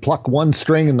 You pluck one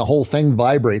string and the whole thing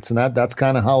vibrates, and that's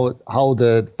kind of how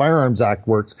the Firearms Act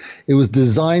works. It was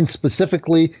designed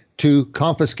specifically to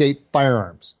confiscate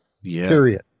firearms. Yeah.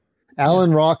 Period.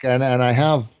 Alan Rock, and I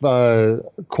have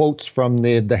quotes from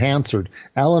the Hansard.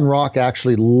 Alan Rock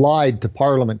actually lied to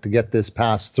Parliament to get this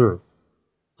passed through.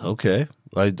 Okay.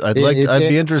 I'd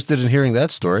be interested in hearing that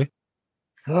story.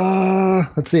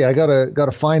 Let's see. I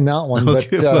gotta find that one.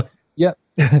 Okay, but yeah,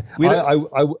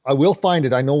 I will find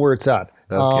it. I know where it's at.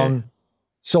 Okay.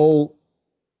 So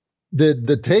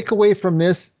the takeaway from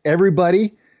this,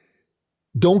 everybody,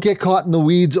 don't get caught in the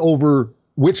weeds over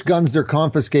which guns they're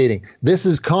confiscating. This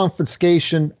is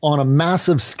confiscation on a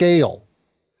massive scale.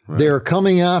 Right. They're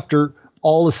coming after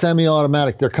all the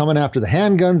semi-automatic. They're coming after the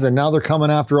handguns, and now they're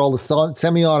coming after all the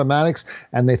semi-automatics,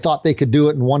 and they thought they could do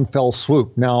it in one fell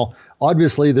swoop. Now,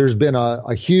 obviously, there's been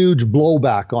a huge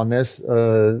blowback on this,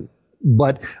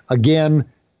 but again,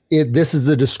 this is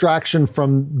a distraction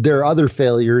from their other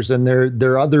failures and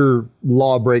their other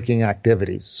law-breaking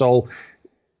activities. So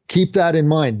keep that in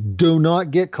mind. Do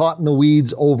not get caught in the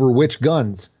weeds over which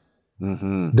guns.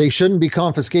 Mm-hmm. They shouldn't be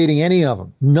confiscating any of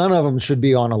them. None of them should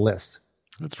be on a list.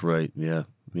 That's right. Yeah.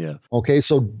 Yeah. Okay.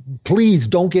 So please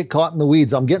don't get caught in the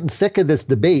weeds. I'm getting sick of this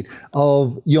debate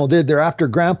of, they're after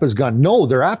grandpa's gun. No,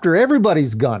 they're after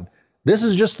everybody's gun. This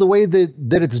is just the way that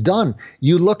it's done.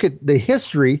 You look at the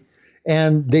history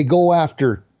and they go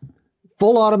after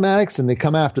full automatics and they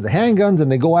come after the handguns and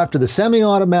they go after the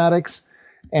semi-automatics.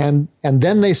 And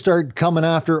then they start coming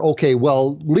after, okay,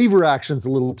 well, lever action's a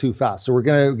little too fast, so we're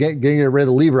going to get rid of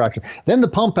the lever action. Then the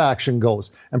pump action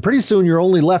goes, and pretty soon you're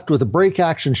only left with a break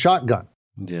action shotgun.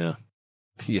 Yeah.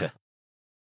 Yeah.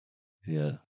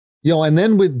 Yeah. And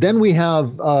then we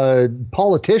have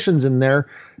politicians in there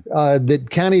that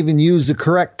can't even use the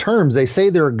correct terms. They say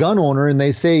they're a gun owner, and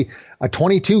they say a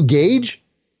 22 gauge?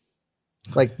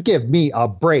 Like, give me a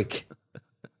break.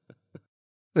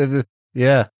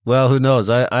 Yeah. Well, who knows?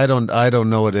 I don't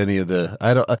know what any of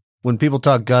the, when people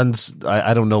talk guns,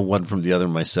 I don't know one from the other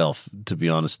myself, to be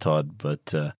honest, Todd,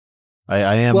 but, I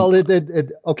am. Well,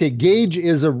 okay. Gauge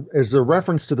is a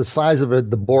reference to the size of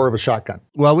the bore of a shotgun.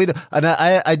 Well,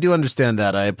 I do understand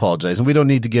that. I apologize. And we don't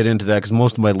need to get into that because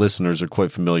most of my listeners are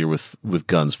quite familiar with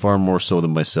guns, far more so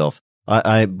than myself.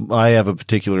 I have a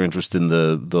particular interest in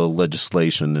the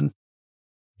legislation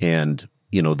and,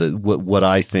 what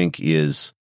I think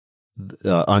is,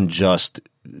 unjust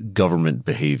government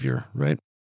behavior, right?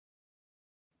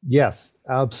 Yes,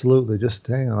 absolutely. Just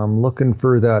hang on. I'm looking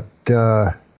for that.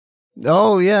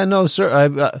 Oh yeah, no,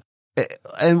 sir.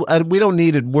 And we don't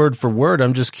need it word for word.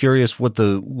 I'm just curious what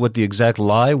the exact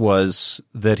lie was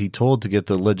that he told to get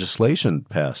the legislation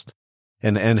passed,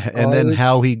 and then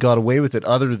how he got away with it.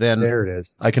 Other than there it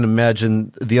is. I can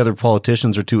imagine the other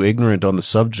politicians are too ignorant on the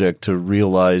subject to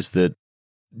realize that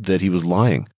he was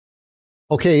lying.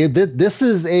 Okay, this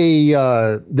is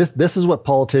this is what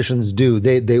politicians do.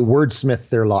 They wordsmith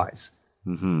their lies.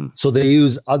 Mm-hmm. So they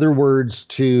use other words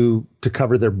to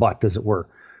cover their butt, as it were.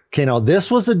 Okay, now this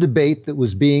was a debate that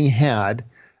was being had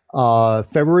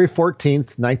February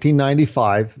 14th,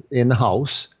 1995 in the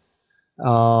House.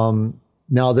 Now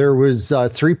there was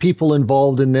 3 people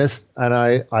involved in this, and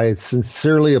I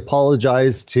sincerely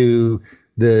apologize to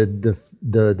the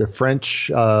French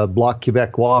Bloc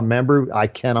Québécois member. I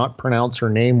cannot pronounce her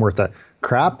name worth a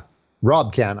crap.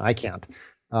 Rob can. I can't.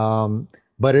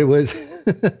 But it was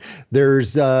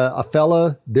there's a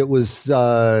fella that was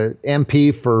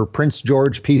MP for Prince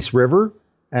George Peace River,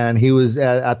 and he was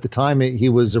at the time he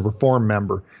was a Reform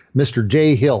member, Mr.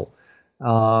 Jay Hill,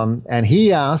 and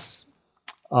he asked,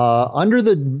 under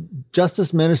the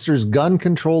Justice Minister's gun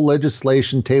control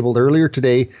legislation tabled earlier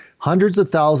today, hundreds of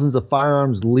thousands of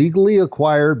firearms legally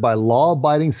acquired by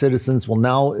law-abiding citizens will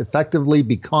now effectively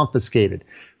be confiscated.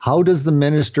 How does the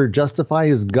minister justify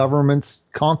his government's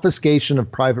confiscation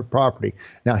of private property?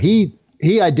 Now, he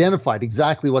identified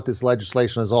exactly what this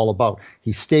legislation is all about.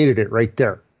 He stated it right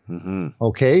there. Mm-hmm.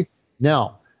 Okay?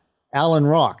 Now, Alan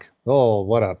Rock, oh,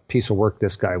 what a piece of work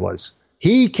this guy was.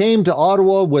 He came to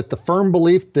Ottawa with the firm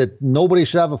belief that nobody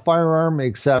should have a firearm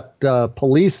except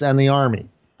police and the army.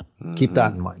 Mm-hmm. Keep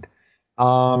that in mind.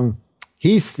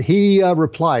 He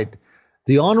replied,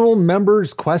 "The honorable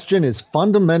member's question is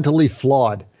fundamentally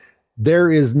flawed.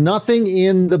 There is nothing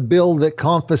in the bill that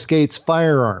confiscates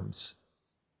firearms."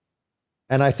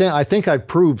 And I think I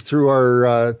proved through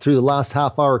our through the last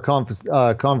half hour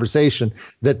conversation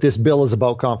that this bill is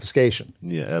about confiscation.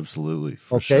 Yeah, absolutely.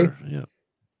 For sure. Yeah.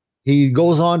 He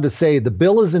goes on to say the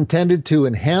bill is intended to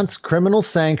enhance criminal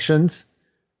sanctions,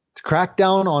 to crack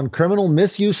down on criminal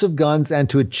misuse of guns, and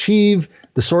to achieve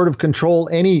the sort of control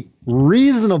any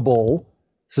reasonable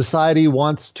society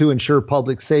wants to ensure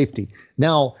public safety.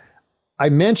 Now, I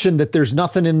mentioned that there's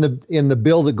nothing in the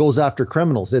bill that goes after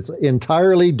criminals. It's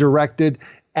entirely directed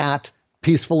at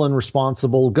peaceful and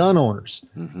responsible gun owners.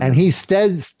 Mm-hmm. And it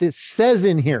says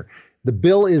in here, the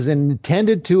bill is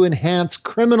intended to enhance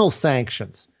criminal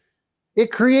sanctions.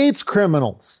 It creates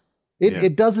criminals.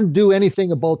 It doesn't do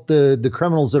anything about the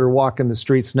criminals that are walking the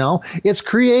streets now. It's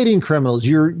creating criminals.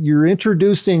 You're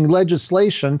introducing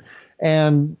legislation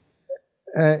and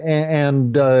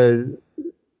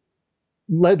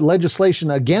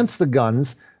legislation against the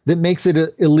guns that makes it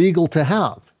illegal to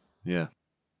have. Yeah.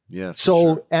 Yeah.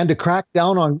 So, sure. And to crack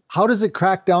down on, how does it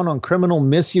crack down on criminal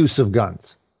misuse of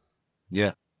guns?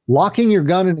 Yeah. Locking your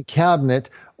gun in a cabinet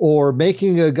or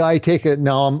making a guy take it.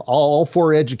 Now I'm all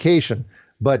for education,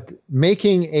 but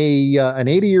making an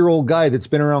 80-year-old guy that's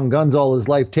been around guns all his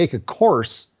life take a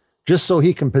course just so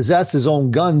he can possess his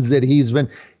own guns that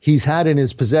he's had in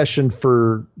his possession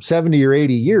for 70 or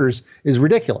 80 years is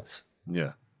ridiculous.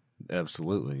 Yeah,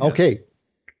 absolutely. Yeah. Okay.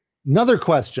 Another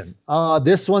question.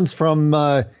 This one's from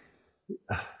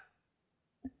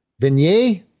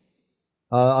Beignet.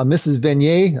 Mrs.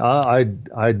 Beignet.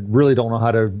 I really don't know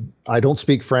how to, I don't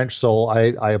speak French, so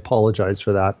I apologize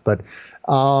for that. But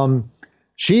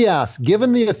she asked,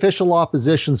 given the official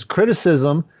opposition's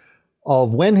criticism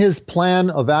of when his plan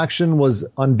of action was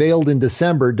unveiled in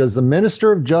December, does the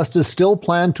Minister of Justice still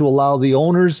plan to allow the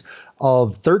owners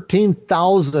of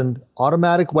 13,000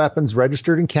 automatic weapons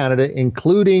registered in Canada,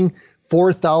 including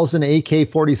 4,000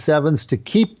 AK-47s, to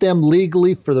keep them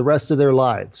legally for the rest of their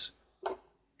lives?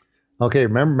 Okay,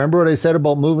 remember what I said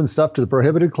about moving stuff to the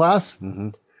prohibited class? Mm-hmm.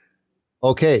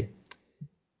 Okay.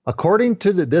 According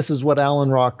to this is what Alan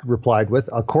Rock replied with.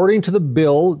 According to the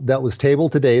bill that was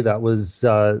tabled today, that was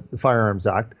the Firearms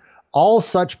Act, all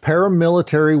such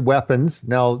paramilitary weapons,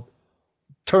 now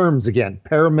terms again,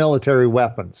 paramilitary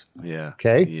weapons. Yeah.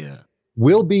 Okay. Yeah.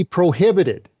 Will be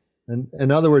prohibited.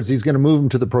 In other words, he's going to move them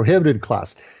to the prohibited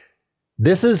class.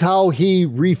 This is how he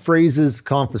rephrases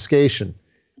confiscation.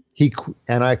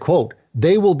 And I quote,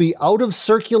 they will be out of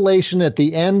circulation at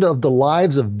the end of the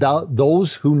lives of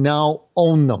those who now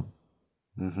own them.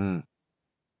 Mm-hmm.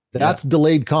 That's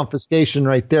delayed confiscation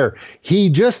right there. He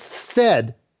just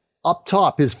said up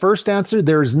top, his first answer,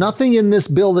 there is nothing in this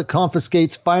bill that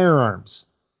confiscates firearms.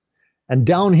 And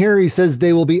down here, he says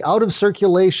they will be out of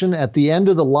circulation at the end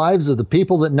of the lives of the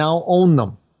people that now own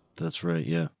them. That's right.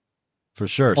 Yeah, for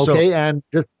sure. Okay. So, and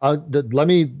just, I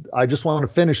just want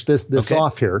to finish this okay.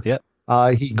 off here. Yeah.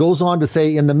 He goes on to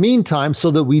say, in the meantime,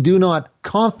 so that we do not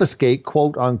confiscate,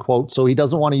 quote unquote, so he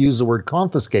doesn't want to use the word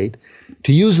confiscate,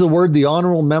 to use the word the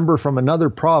honorable member from another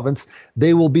province,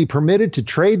 they will be permitted to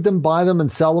trade them, buy them, and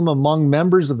sell them among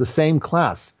members of the same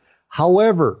class.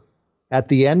 However, at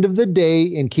the end of the day,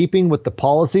 in keeping with the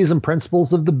policies and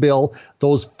principles of the bill,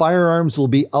 those firearms will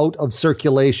be out of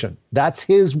circulation. That's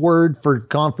his word for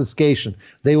confiscation.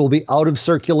 They will be out of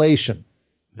circulation.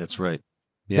 That's right.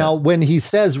 Yeah. Now, when he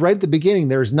says right at the beginning,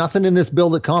 there's nothing in this bill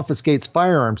that confiscates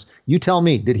firearms, you tell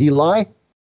me, did he lie?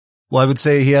 Well, I would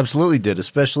say he absolutely did,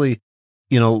 especially,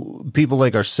 people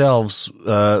like ourselves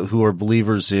who are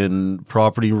believers in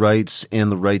property rights and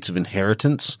the rights of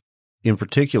inheritance in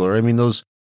particular. I mean, those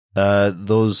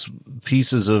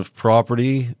pieces of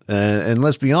property, and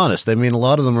let's be honest, I mean, a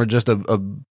lot of them are just a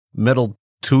metal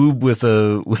tube with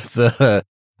a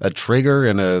trigger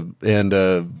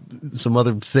and some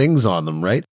other things on them,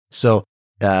 right? So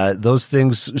those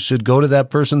things should go to that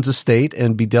person's estate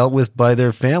and be dealt with by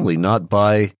their family, not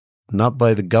by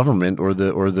the government or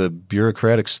the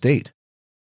bureaucratic state.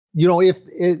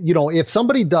 If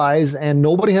somebody dies and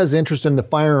nobody has interest in the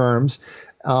firearms,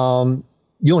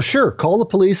 sure, call the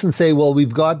police and say, well,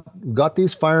 we've got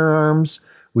these firearms,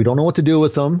 we don't know what to do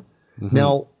with them. Mm-hmm.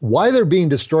 Now, why they're being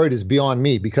destroyed is beyond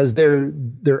me, because they're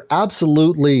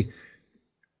absolutely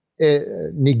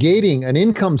negating an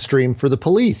income stream for the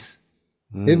police.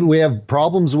 Mm. We have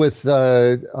problems with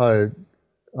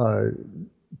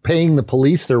paying the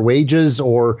police their wages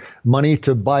or money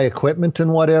to buy equipment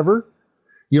and whatever.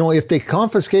 If they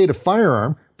confiscate a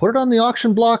firearm, put it on the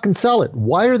auction block and sell it.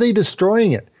 Why are they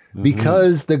destroying it? Mm-hmm.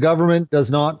 Because the government does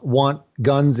not want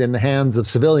guns in the hands of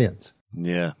civilians.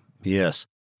 Yeah. Yes.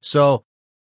 So,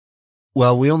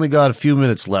 well, we only got a few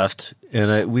minutes left,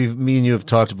 and me and you have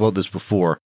talked about this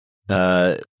before.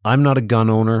 I'm not a gun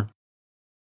owner.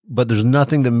 but there's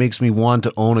nothing that makes me want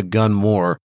to own a gun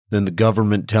more than the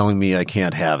government telling me I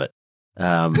can't have it.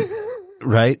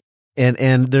 Right?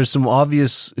 And there's some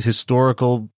obvious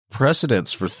historical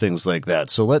precedents for things like that.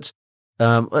 So let's,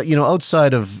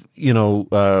 outside of,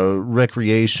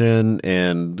 recreation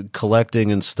and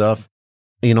collecting and stuff,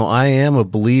 I am a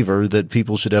believer that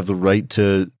people should have the right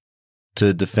to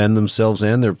defend themselves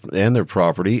and their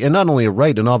property, and not only a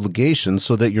right, an obligation,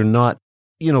 so that you're not,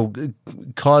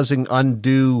 causing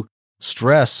undue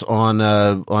stress on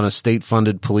a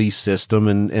state-funded police system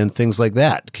and things like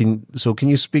that. Can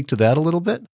you speak to that a little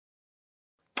bit?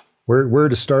 Where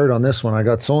to start on this one? I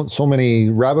got so many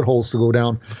rabbit holes to go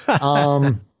down.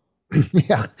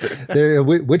 Yeah,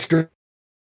 which direction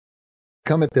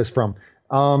come at this from?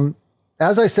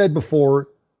 As I said before,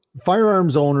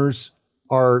 firearms owners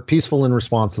are peaceful and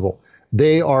responsible.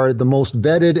 They are the most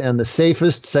vetted and the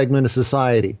safest segment of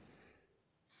society.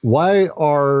 Why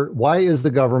is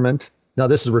the government, now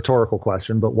this is a rhetorical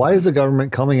question, but why is the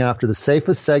government coming after the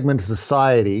safest segment of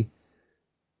society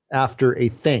after a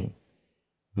thing?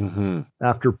 Mm-hmm.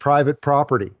 After private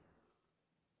property?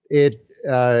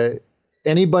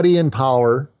 Anybody in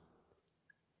power,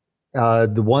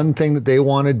 the one thing that they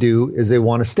want to do is they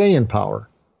want to stay in power.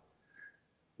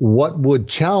 What would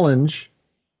challenge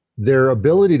their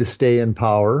ability to stay in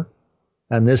power,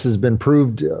 and this has been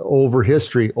proved over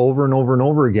history over and over and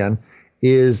over again,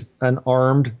 is an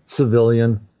armed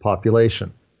civilian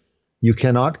population. You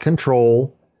cannot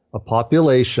control a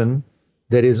population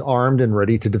that is armed and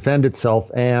ready to defend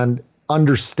itself and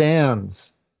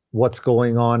understands what's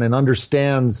going on and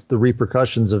understands the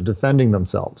repercussions of defending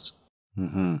themselves.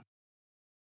 Mm-hmm.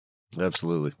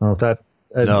 Absolutely. I don't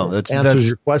know if that answers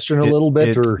your question a little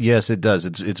bit. Yes, it does.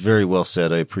 It's very well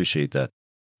said. I appreciate that.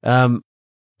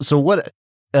 So what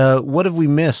have we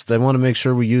missed? I want to make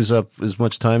sure we use up as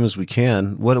much time as we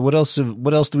can. What else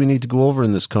do we need to go over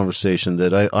in this conversation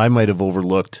that I might have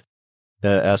overlooked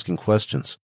asking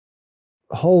questions?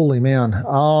 Holy man.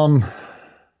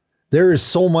 There is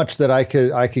so much that I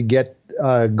could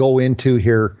go into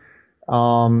here.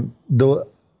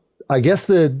 I guess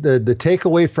the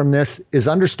takeaway from this is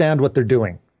understand what they're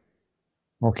doing.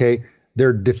 Okay.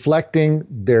 They're deflecting,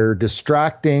 they're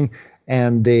distracting,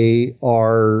 and they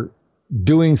are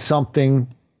doing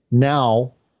something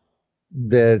now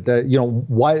that,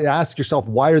 ask yourself,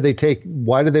 why do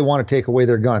they want to take away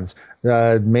their guns?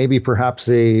 Maybe perhaps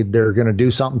they're going to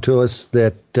do something to us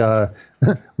that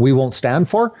we won't stand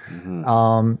for.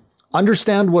 Mm-hmm.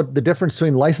 Understand what the difference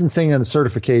between licensing and the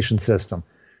certification system.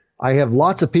 I have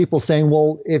lots of people saying,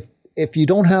 well, if you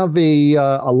don't have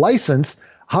a license,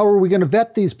 how are we going to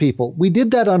vet these people? We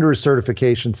did that under a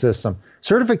certification system.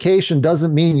 Certification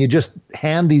doesn't mean you just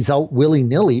hand these out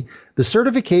willy-nilly. The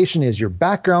certification is your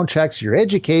background checks, your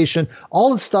education,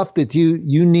 all the stuff that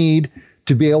you need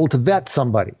to be able to vet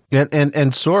somebody.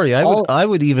 And sorry, I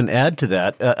would even add to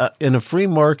that, in a free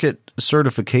market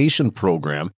certification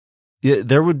program,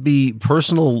 there would be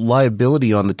personal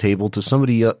liability on the table to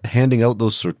somebody handing out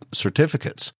those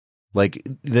certificates. Like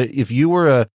if you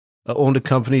were owned a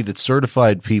company that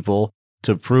certified people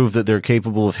to prove that they're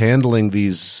capable of handling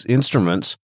these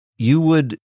instruments, you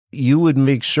would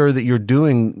make sure that you're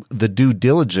doing the due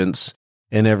diligence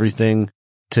and everything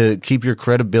to keep your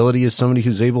credibility as somebody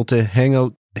who's able to hand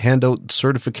out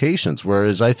certifications.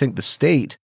 Whereas I think the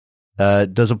state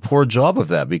does a poor job of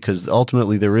that, because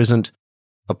ultimately there isn't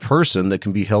a person that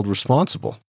can be held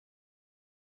responsible.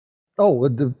 Oh,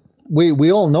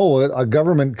 we all know a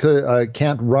government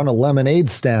can't run a lemonade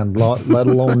stand, let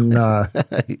alone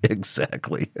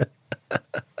exactly.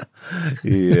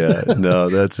 Yeah, no,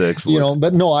 that's excellent.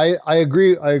 But no, I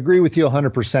agree with you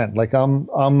 100%. Like I'm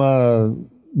a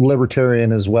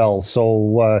libertarian as well,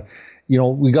 so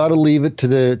we got to leave it to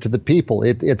the people.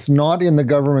 It's not in the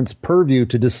government's purview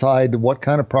to decide what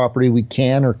kind of property we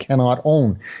can or cannot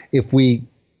own. If we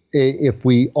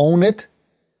own it,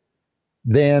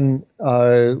 then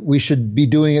we should be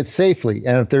doing it safely.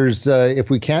 And if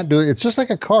we can't do it, it's just like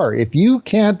a car. If you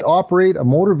can't operate a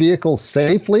motor vehicle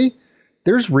safely,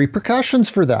 there's repercussions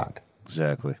for that.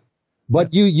 Exactly.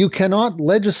 But you cannot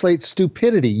legislate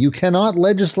stupidity. You cannot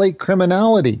legislate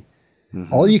criminality.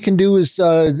 Mm-hmm. All you can do is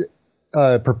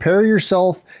prepare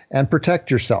yourself and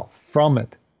protect yourself from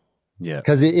it. Yeah.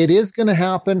 Because it is going to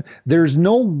happen. There's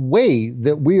no way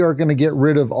that we are going to get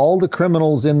rid of all the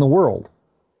criminals in the world.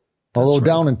 Although right.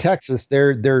 Down in Texas,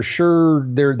 they're sure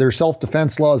their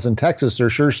self-defense laws in Texas are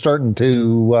sure starting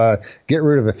to get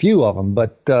rid of a few of them.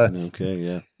 But okay,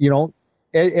 yeah.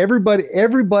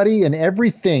 Everybody and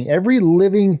everything, every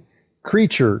living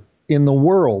creature in the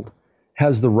world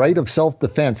has the right of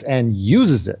self-defense and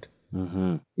uses it.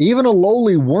 Mm-hmm. Even a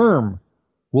lowly worm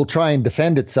will try and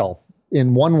defend itself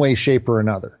in one way, shape, or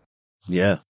another.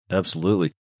 Yeah,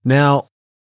 absolutely. Now,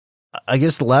 I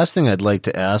guess the last thing I'd like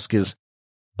to ask is,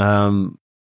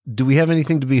 do we have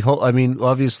anything to be? I mean,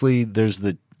 obviously, there's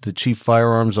the chief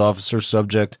firearms officer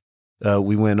subject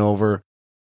we went over.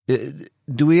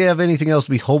 Do we have anything else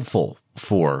to be hopeful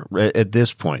for at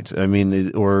this point? I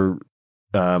mean,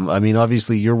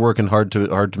 obviously, you're working hard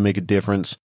to make a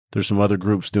difference. There's some other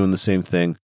groups doing the same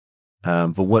thing.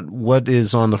 But what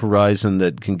is on the horizon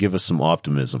that can give us some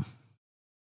optimism?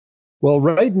 Well,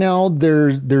 right now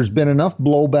there's been enough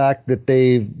blowback that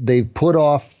they've put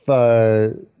off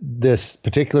this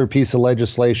particular piece of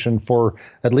legislation for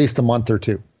at least a month or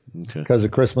two because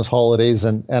of Christmas holidays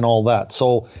and all that.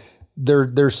 So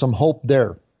there's some hope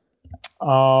there.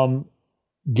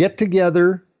 Get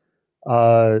together,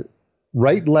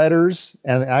 write letters,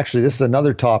 and actually this is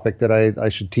another topic that I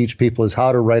should teach people is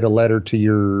how to write a letter to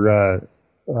your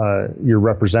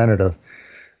representative.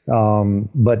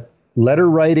 But letter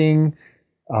writing,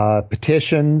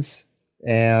 petitions,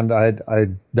 and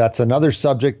that's another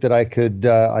subject that I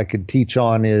could teach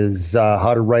on is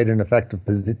how to write an effective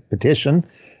petition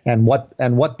and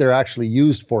what they're actually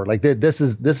used for. Like this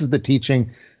is the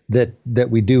teaching that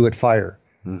we do at Fire.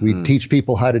 Mm-hmm. We teach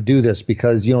people how to do this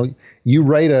because you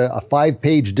write a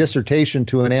 5-page dissertation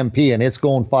to an MP and it's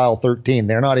going file 13.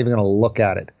 They're not even going to look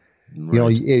at it.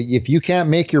 Right. If you can't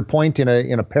make your point in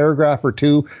a paragraph or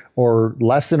two or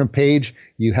less than a page,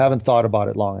 you haven't thought about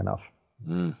it long enough.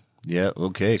 Yeah.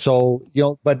 Okay. So,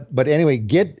 but anyway,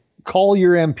 call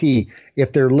your MP.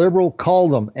 If they're liberal, call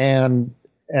them and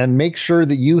make sure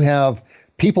that you have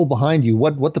people behind you.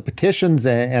 What the petitions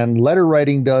and letter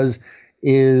writing does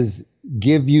is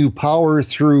give you power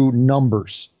through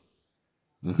numbers.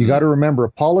 Mm-hmm. You got to remember,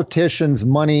 a politician's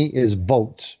money is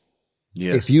votes.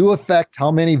 Yes. If you affect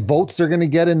how many votes they're going to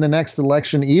get in the next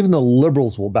election, even the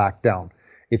liberals will back down.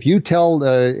 If you tell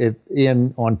if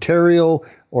in Ontario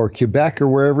or Quebec or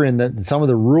wherever in some of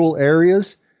the rural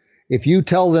areas, if you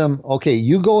tell them, okay,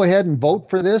 you go ahead and vote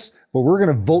for this, but we're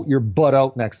going to vote your butt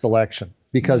out next election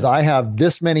because I have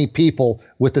this many people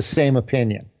with the same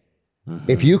opinion.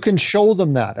 Mm-hmm. If you can show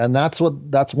them that, and that's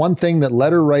one thing that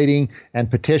letter writing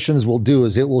and petitions will do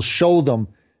is it will show them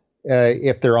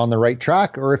if they're on the right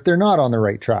track or if they're not on the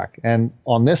right track. And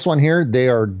on this one here, they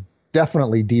are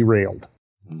definitely derailed.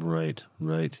 Right.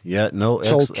 Yeah, no.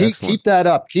 So keep that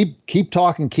up. Keep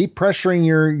talking. Keep pressuring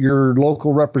your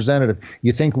local representative.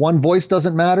 You think one voice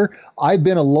doesn't matter? I've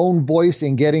been a lone voice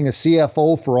in getting a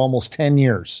CFO for almost 10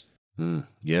 years.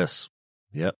 Yes.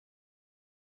 Yep.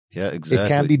 Yeah, exactly.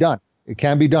 It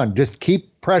can be done. Just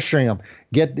keep pressuring them.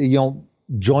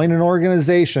 Join an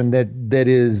organization that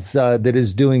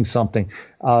is doing something.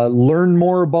 Learn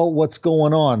more about what's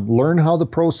going on. Learn how the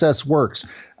process works.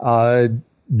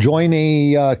 Join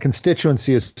a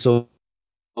constituency association.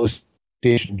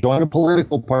 Join a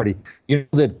political party.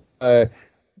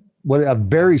 What a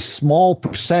very small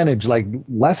percentage, like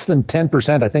less than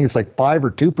 10%. I think it's like 5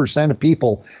 or 2% of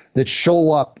people that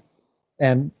show up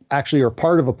and actually are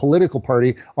part of a political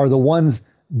party are the ones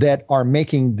that are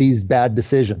making these bad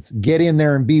decisions. Get in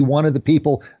there and be one of the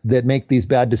people that make these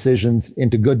bad decisions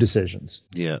into good decisions.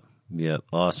 Yeah.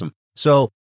 Awesome.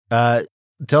 So tell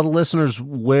the listeners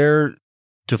where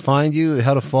to find you,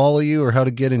 how to follow you, or how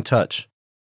to get in touch.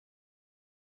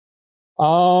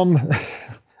 I'm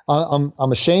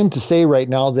ashamed to say right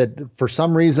now that for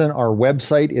some reason our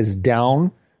website is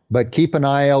down, but keep an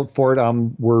eye out for it.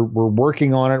 We're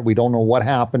working on it. We don't know what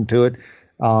happened to it.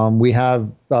 We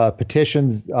have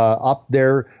petitions up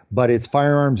there, but it's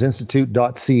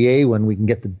firearmsinstitute.ca when we can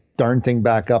get the darn thing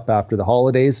back up after the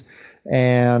holidays.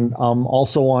 And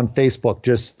also on Facebook.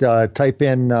 Just type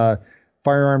in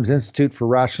Firearms Institute for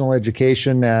Rational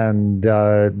Education and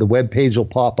the webpage will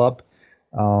pop up.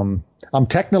 I'm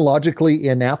technologically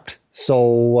inept,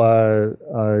 so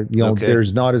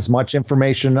there's not as much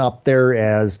information up there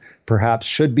as perhaps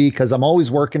should be because I'm always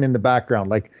working in the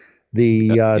background. Like the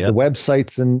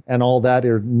websites and all that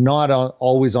are not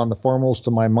always on the foremost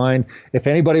of my mind. If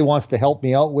anybody wants to help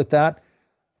me out with that,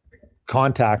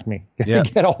 contact me. Yeah.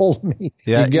 Get a hold of me.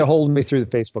 Yeah. You can get a hold of me through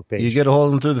the Facebook page. You get a hold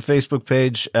of them through the Facebook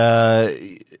page.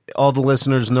 All the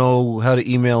listeners know how to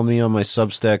email me on my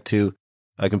Substack too.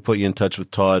 I can put you in touch with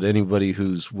Todd. Anybody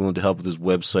who's willing to help with his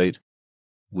website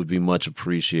would be much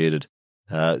appreciated.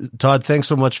 Todd, thanks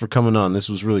so much for coming on. This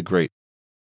was really great.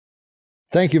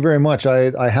 Thank you very much.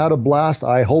 I had a blast.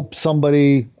 I hope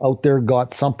somebody out there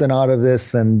got something out of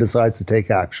this and decides to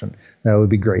take action. That would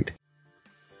be great.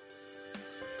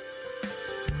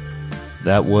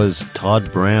 That was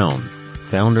Todd Brown,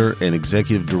 founder and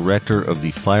executive director of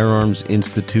the Firearms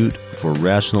Institute for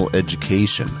Rational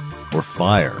Education, or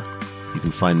FIRE. You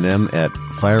can find them at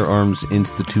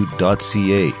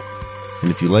firearmsinstitute.ca. And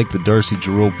if you like the Darcy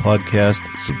Giroux podcast,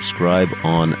 subscribe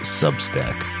on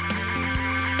Substack.